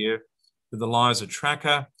orange here with the lyso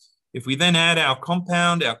tracker. If we then add our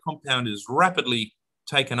compound is rapidly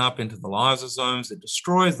taken up into the lysosomes. It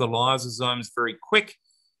destroys the lysosomes very quick.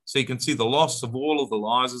 So you can see the loss of all of the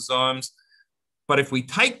lysosomes. But if we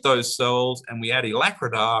take those cells and we add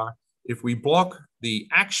alacridar, if we block the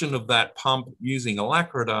action of that pump using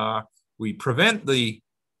alacridar, we prevent the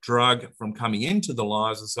drug from coming into the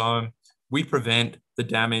lysosome. We prevent the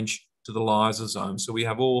damage to the lysosome. So we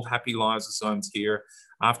have all happy lysosomes here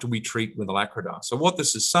after we treat with alacridar. So what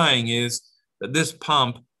this is saying is that this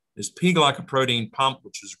pump, this P-glycoprotein pump,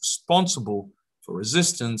 which is responsible for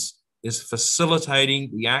resistance, is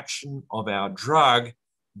facilitating the action of our drug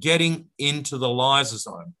getting into the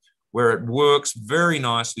lysosome, where it works very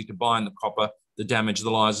nicely to bind the copper, to damage the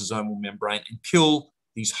lysosomal membrane and kill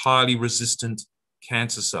these highly resistant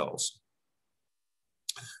cancer cells.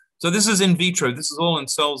 So this is in vitro. This is all in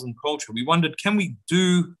cells and culture. We wondered, can we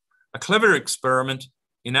do a clever experiment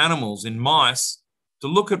in animals, in mice, to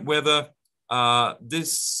look at whether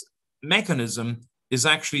this mechanism is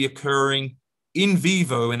actually occurring in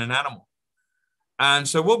vivo in an animal? And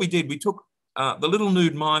so what we did, we took the little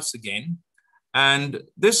nude mice again, and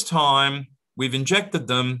this time we've injected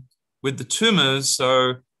them with the tumors. So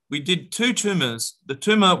we did 2 tumors. The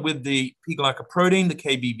tumor with the P-glycoprotein, the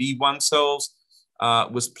KBB1 cells,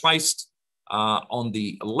 was placed on the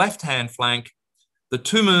left-hand flank. The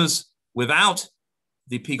tumors without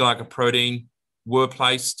the P-glycoprotein were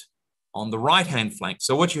placed on the right-hand flank.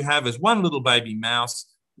 So what you have is one little baby mouse,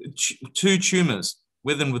 2 tumors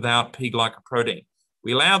with and without P-glycoprotein.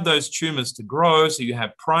 We allowed those tumors to grow, so you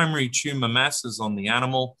have primary tumor masses on the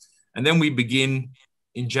animal, and then we begin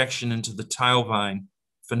injection into the tail vein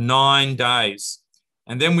for 9 days.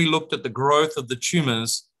 And then we looked at the growth of the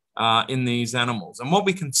tumors in these animals. And what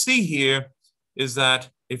we can see here is that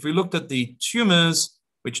if we looked at the tumors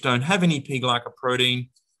which don't have any P-glycoprotein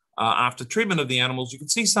after treatment of the animals, you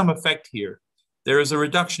can see some effect here. There is a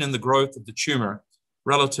reduction in the growth of the tumor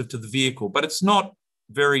relative to the vehicle, but it's not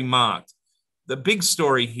very marked. The big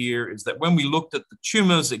story here is that when we looked at the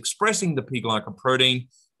tumors expressing the P-glycoprotein,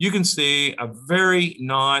 you can see a very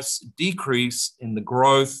nice decrease in the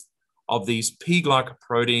growth of these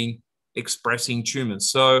P-glycoprotein expressing tumors.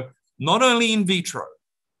 So not only in vitro,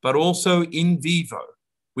 but also in vivo,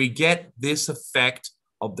 we get this effect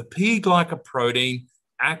of the P-glycoprotein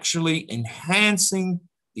actually enhancing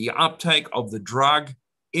the uptake of the drug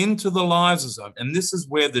into the lysosome. And this is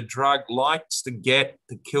where the drug likes to get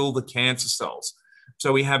to kill the cancer cells.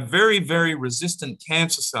 So we have very, very resistant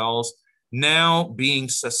cancer cells now being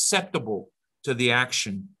susceptible to the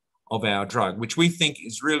action of our drug, which we think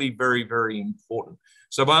is really very, very important.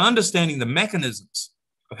 So by understanding the mechanisms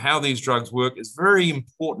of how these drugs work is very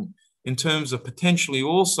important in terms of potentially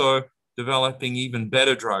also developing even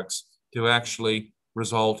better drugs to actually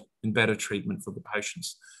result in better treatment for the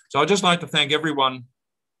patients. So I'd just like to thank everyone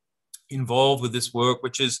involved with this work,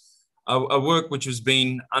 which is a work which has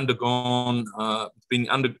been undergoing,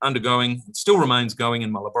 and still remains going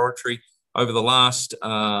in my laboratory over the last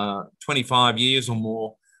 25 years or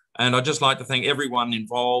more. And I'd just like to thank everyone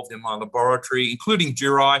involved in my laboratory, including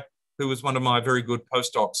Jurai, who was one of my very good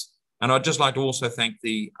postdocs. And I'd just like to also thank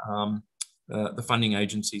the funding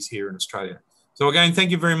agencies here in Australia. So again,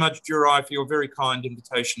 thank you very much, Jurai, for your very kind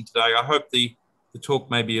invitation today. I hope the talk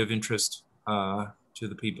may be of interest to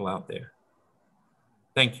the people out there.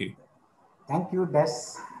 Thank you. Thank you, Des.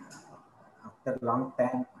 After a long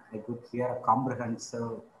time, I could hear a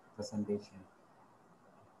comprehensive presentation.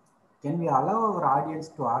 Can we allow our audience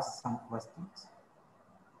to ask some questions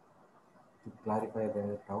to clarify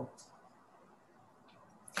their doubts?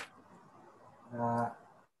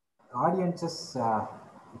 Audiences,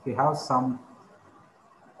 if you have some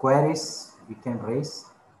queries, you can raise.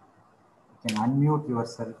 You can unmute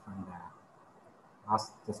yourself and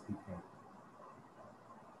ask the speaker.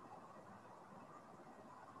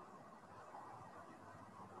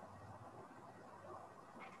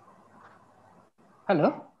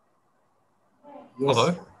 Hello. Yes.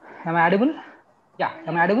 Hello. Am I audible? Yeah,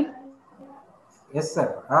 am I audible? Yes,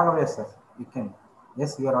 sir. Yes, sir. You can.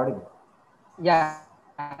 Yes, you are audible. Yeah.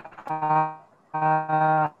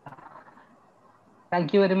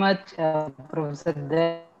 Thank you very much, Professor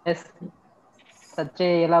Des. Such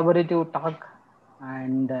a elaborative talk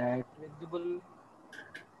and visible.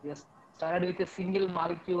 We started with a single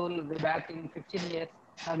molecule way back in 15 years,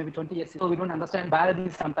 or maybe 20 years. So we don't understand biology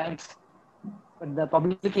sometimes, but the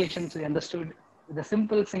publications we understood with a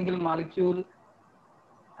simple single molecule.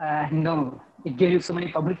 It gave you so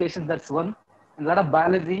many publications. That's one. And a lot of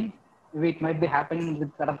biology. Maybe it might be happening with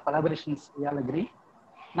a lot of collaborations. We all agree.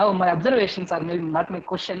 Now, my observations are maybe not my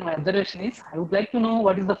question. My observation is, I would like to know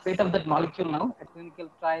what is the fate of that molecule now. At clinical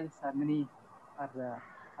trials, or maybe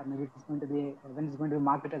it's going to be when it's going to be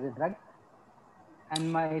marketed as a drug.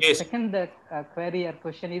 And my second query or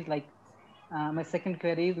question is like, my second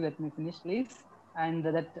query is, let me finish, please. And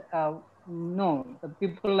that the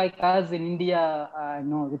people like us in India,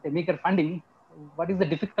 with a meager funding, what is the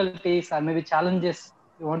difficulties or maybe challenges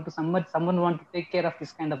you want to someone want to take care of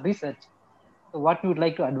this kind of research? So what you would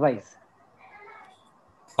like to advise?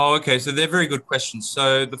 Oh, okay. So they're very good questions.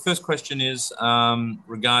 So the first question is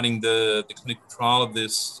regarding the clinical trial of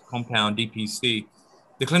this compound DPC.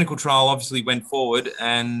 The clinical trial obviously went forward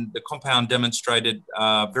and the compound demonstrated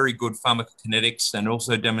very good pharmacokinetics and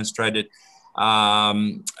also demonstrated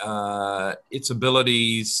its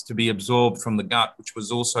abilities to be absorbed from the gut, which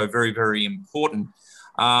was also very, very important.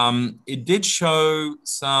 It did show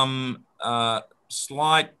some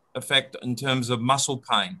slight effect in terms of muscle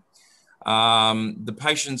pain. The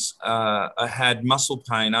patients had muscle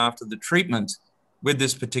pain after the treatment with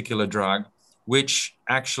this particular drug, which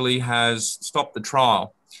actually has stopped the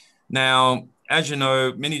trial. Now, as you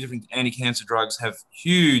know, many different anti-cancer drugs have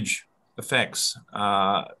huge effects,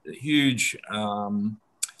 huge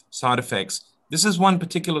side effects. this is one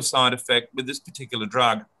particular side effect with this particular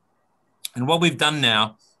drug. And what we've done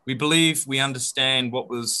now, we believe we understand what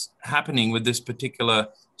was happening with this particular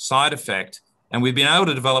side effect. And we've been able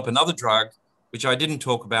to develop another drug, which I didn't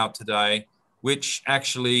talk about today, which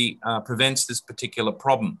actually prevents this particular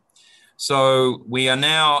problem. So we are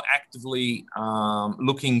now actively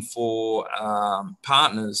looking for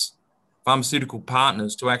partners, pharmaceutical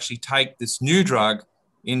partners, to actually take this new drug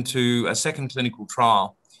into a second clinical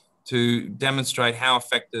trial to demonstrate how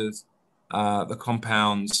effective the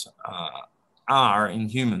compounds are in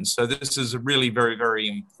humans. So this is really very, very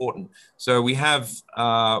important. So we have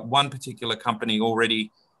one particular company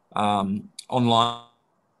already online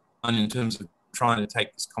in terms of trying to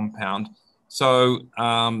take this compound. So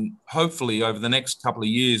hopefully over the next couple of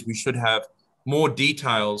years, we should have more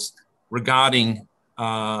details regarding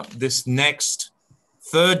this next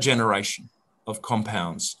third generation of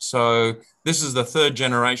compounds. So this is the third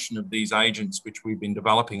generation of these agents, which we've been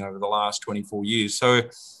developing over the last 24 years. So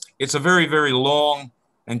it's a very, very long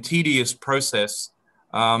and tedious process,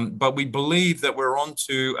 but we believe that we're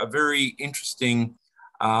onto a very interesting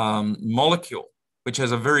molecule, which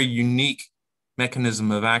has a very unique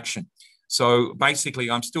mechanism of action. So basically,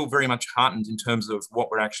 I'm still very much heartened in terms of what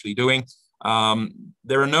we're actually doing.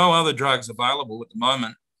 There are no other drugs available at the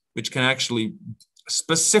moment which can actually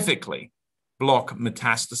specifically block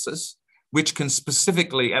metastasis, which can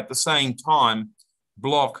specifically at the same time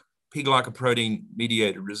block P-glycoprotein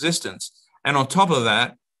mediated resistance. And on top of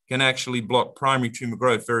that, can actually block primary tumor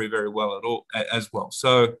growth very, very well as well.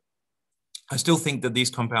 So I still think that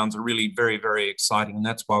these compounds are really very, very exciting, and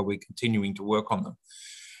that's why we're continuing to work on them.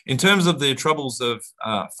 In terms of the troubles of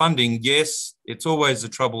funding, yes, it's always a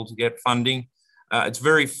trouble to get funding.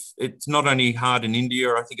 It's not only hard in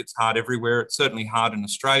India, I think it's hard everywhere. It's certainly hard in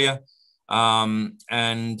Australia.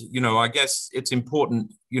 And, you know, I guess it's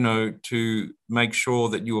important, you know, to make sure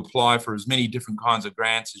that you apply for as many different kinds of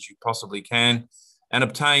grants as you possibly can and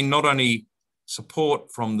obtain not only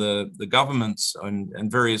support from the governments and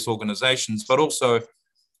various organizations, but also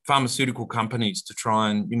pharmaceutical companies to try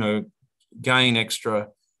and, you know, gain extra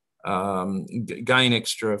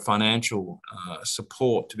financial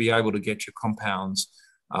support to be able to get your compounds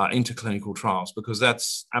into clinical trials, because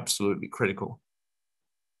that's absolutely critical.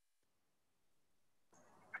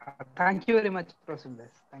 Thank you very much, Professor.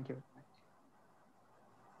 Thank you.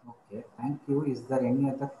 Okay, thank you. Is there any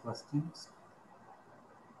other questions?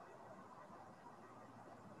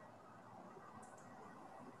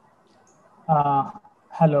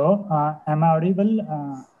 Hello, am I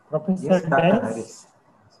audible, Professor Yes, Dr. Des? Harris.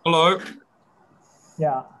 Hello.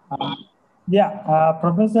 Yeah,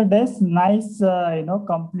 Professor Des, nice, you know,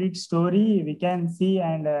 complete story we can see,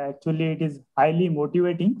 and actually it is highly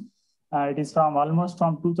motivating. It is almost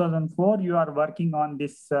from 2004 you are working on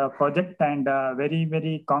this project, and very,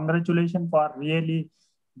 very congratulations for really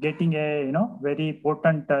getting a, you know, very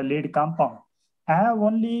potent lead compound. I have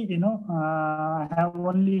only, you know,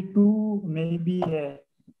 two maybe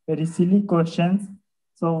very silly questions.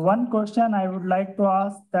 So one question I would like to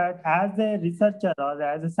ask, that as a researcher or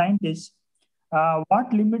as a scientist,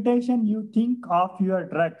 what limitation you think of your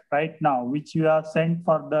drug right now, which you have sent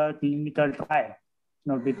for the clinical trial?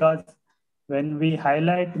 You know, because when we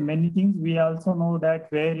highlight many things, we also know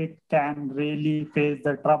that where it can really face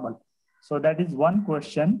the trouble. So that is one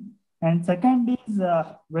question. And second is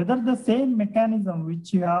whether the same mechanism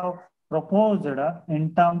which you have proposed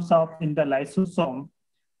in terms of in the lysosome,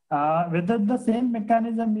 whether the same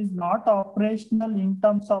mechanism is not operational in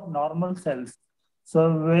terms of normal cells.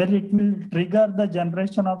 So where it will trigger the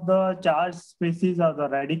generation of the charged species or the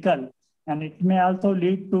radical, and it may also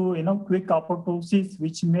lead to, you know, quick apoptosis,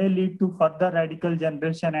 which may lead to further radical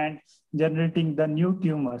generation and generating the new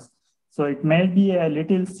tumors. So it may be a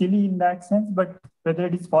little silly in that sense, but whether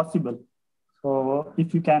it is possible. So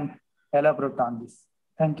if you can elaborate on this.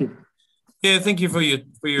 Thank you. Yeah, thank you for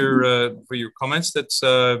your comments. That's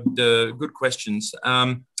the good questions.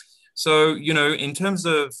 So, you know, in terms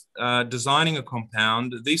of designing a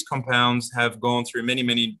compound, these compounds have gone through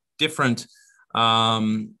many different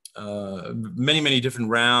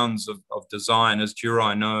rounds of design, as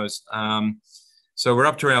Durai knows. So we're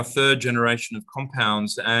up to our third generation of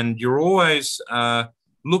compounds, and you're always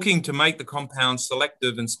looking to make the compound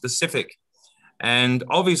selective and specific. And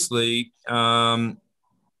obviously,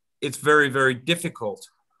 it's very, very difficult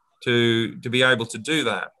to be able to do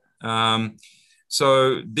that.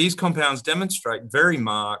 So these compounds demonstrate very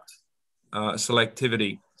marked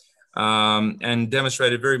selectivity and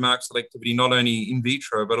demonstrated very marked selectivity, not only in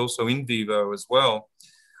vitro, but also in vivo as well.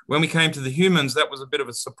 When we came to the humans, that was a bit of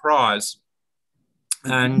a surprise.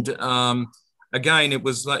 And again,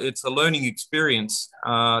 it's a learning experience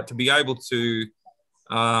to be able to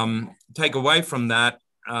take away from that,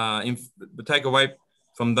 take away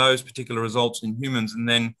from those particular results in humans, and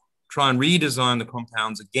then try and redesign the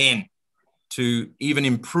compounds again to even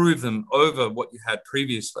improve them over what you had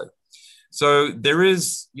previously. So there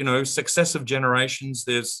is, successive generations,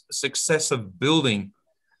 there's successive building,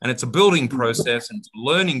 and it's a building process and it's a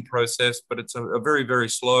learning process, but it's a very, very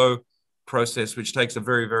slow process, which takes a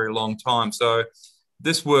very, very long time. So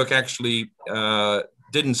this work actually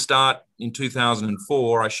didn't start in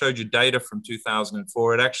 2004. I showed you data from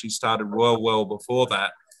 2004. It actually started well before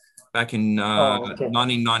that, back in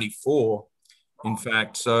 1994, in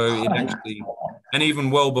fact. So it actually, and even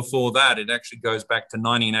well before that, it actually goes back to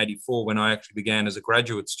 1984 when I actually began as a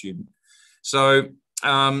graduate student. So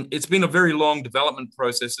it's been a very long development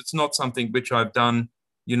process. It's not something which I've done,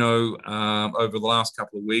 over the last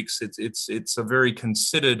couple of weeks. It's a very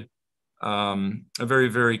considered, a very,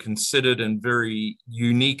 very considered and very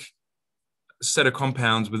unique set of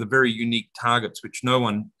compounds with a very unique targets, which no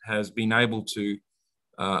one has been able to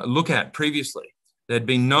look at previously. There'd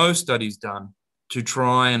been no studies done to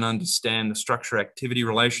try and understand the structure-activity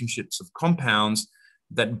relationships of compounds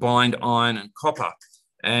that bind iron and copper,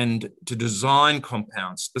 and to design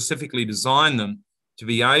compounds, specifically design them to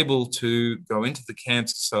be able to go into the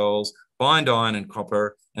cancer cells, bind iron and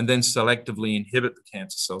copper, and then selectively inhibit the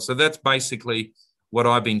cancer cells. So that's basically what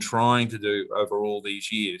I've been trying to do over all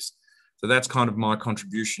these years. So that's kind of my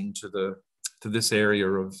contribution to this area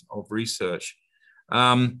of research.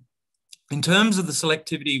 In terms of the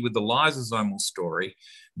selectivity with the lysosomal story,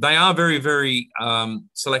 they are very, very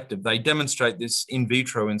selective. They demonstrate this in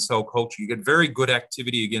vitro in cell culture. You get very good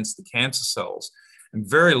activity against the cancer cells and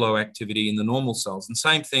very low activity in the normal cells, and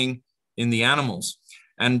same thing in the animals.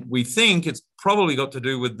 And we think it's probably got to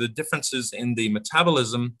do with the differences in the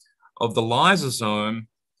metabolism of the lysosome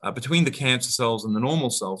between the cancer cells and the normal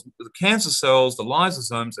cells. The cancer cells, the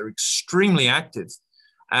lysosomes, are extremely active.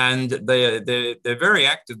 And they're very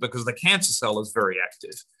active because the cancer cell is very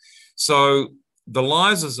active. So the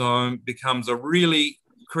lysosome becomes a really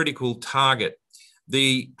critical target.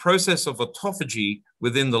 The process of autophagy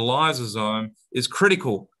within the lysosome is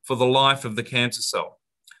critical for the life of the cancer cell.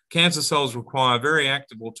 Cancer cells require very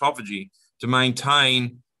active autophagy to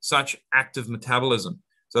maintain such active metabolism.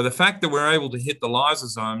 So the fact that we're able to hit the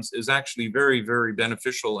lysosomes is actually very, very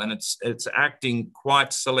beneficial, and it's acting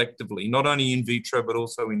quite selectively, not only in vitro, but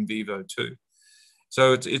also in vivo too.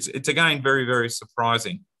 So it's again, very, very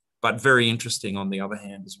surprising, but very interesting on the other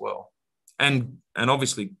hand as well. And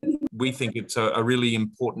obviously, we think it's a really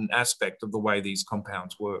important aspect of the way these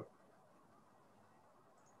compounds work.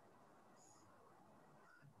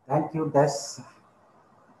 Thank you, Des.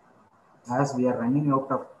 As we are running out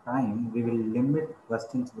of time, we will limit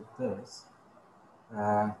questions with this.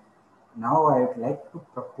 Now I would like to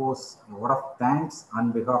propose a word of thanks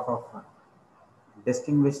on behalf of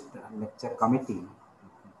distinguished lecture committee.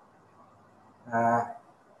 I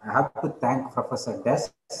have to thank Professor Des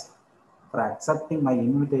for accepting my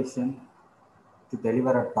invitation to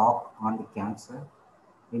deliver a talk on the cancer.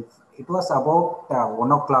 It was about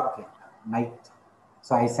 1 o'clock night.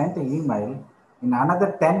 So I sent an email. In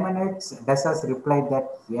another 10 minutes, Des has replied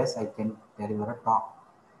that, yes, I can deliver a talk.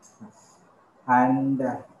 And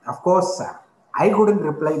of course, I couldn't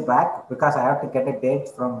reply back because I have to get a date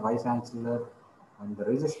from Vice Chancellor and the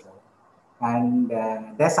registrar. And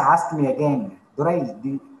Des asked me again, Durai,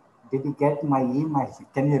 did you get my email?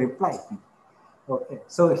 Can you reply? Okay.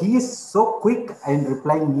 So he is so quick in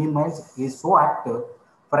replying emails. He is so active.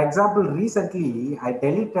 For example, recently I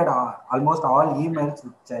deleted almost all emails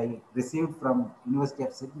which I received from University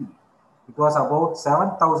of Sydney. It was about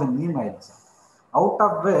 7,000 emails, out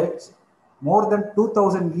of which more than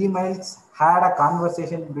 2,000 emails had a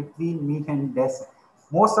conversation between me and Des.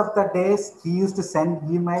 Most of the days he used to send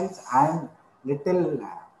emails. I am little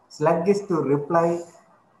sluggish to reply.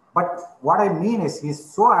 But what I mean is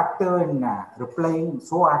he's so active in replying,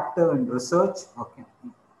 so active in research. Okay.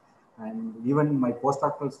 And even in my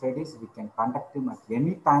postdoctoral studies, we can contact him at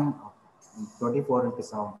any time,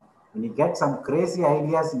 24/7. When he gets some crazy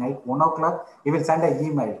ideas, night 1 o'clock, he will send an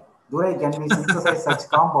email. Durai, can we synthesize such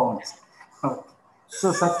compounds? Okay.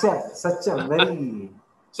 So such a very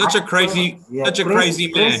crazy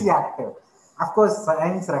man. Active. Of course,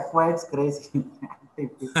 science requires crazy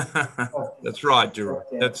activity. Okay. That's right, Durai.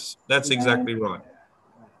 Okay. That's exactly right.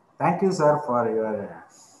 Thank you, sir, for your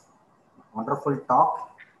wonderful talk.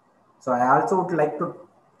 So I also would like to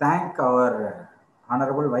thank our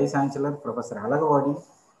Honorable Vice Chancellor, Professor Alagawadi,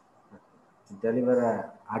 to deliver an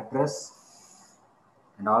address,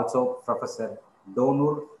 and also Professor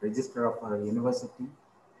donor, Register of our university,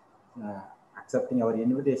 accepting our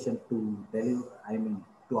invitation to deliver,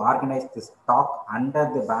 to organize this talk under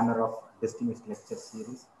the banner of Distinguished Lecture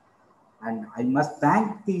Series. And I must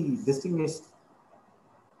thank the Distinguished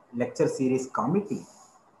Lecture Series Committee.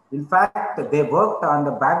 In fact, they worked on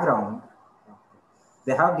the background.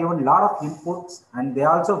 They have given a lot of inputs, and they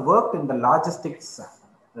also worked in the logistics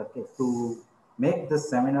to make this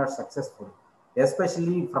seminar successful,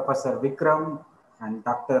 especially Professor Vikram and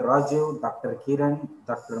Dr. Raju, Dr. Kiran,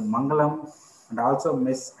 Dr. Mangalam, and also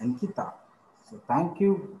Ms. Ankita. So thank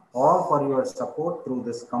you all for your support through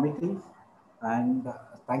this committee, and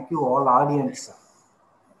thank you all audience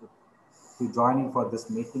to joining for this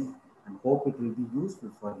meeting, and hope it will be useful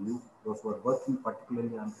for you, those who are working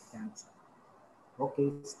particularly on the cancer.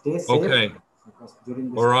 Okay, stay safe. Okay. Because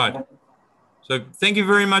during this All right. pandemic, So thank you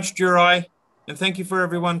very much, Jurai, and thank you for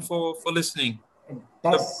everyone for listening.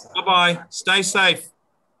 So, bye-bye. Stay safe.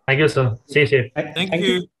 Thank you, sir. Stay safe. Thank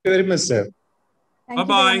you very much, sir. Thank you very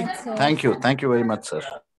Bye-bye. much, sir. Thank you. Thank you very much, sir.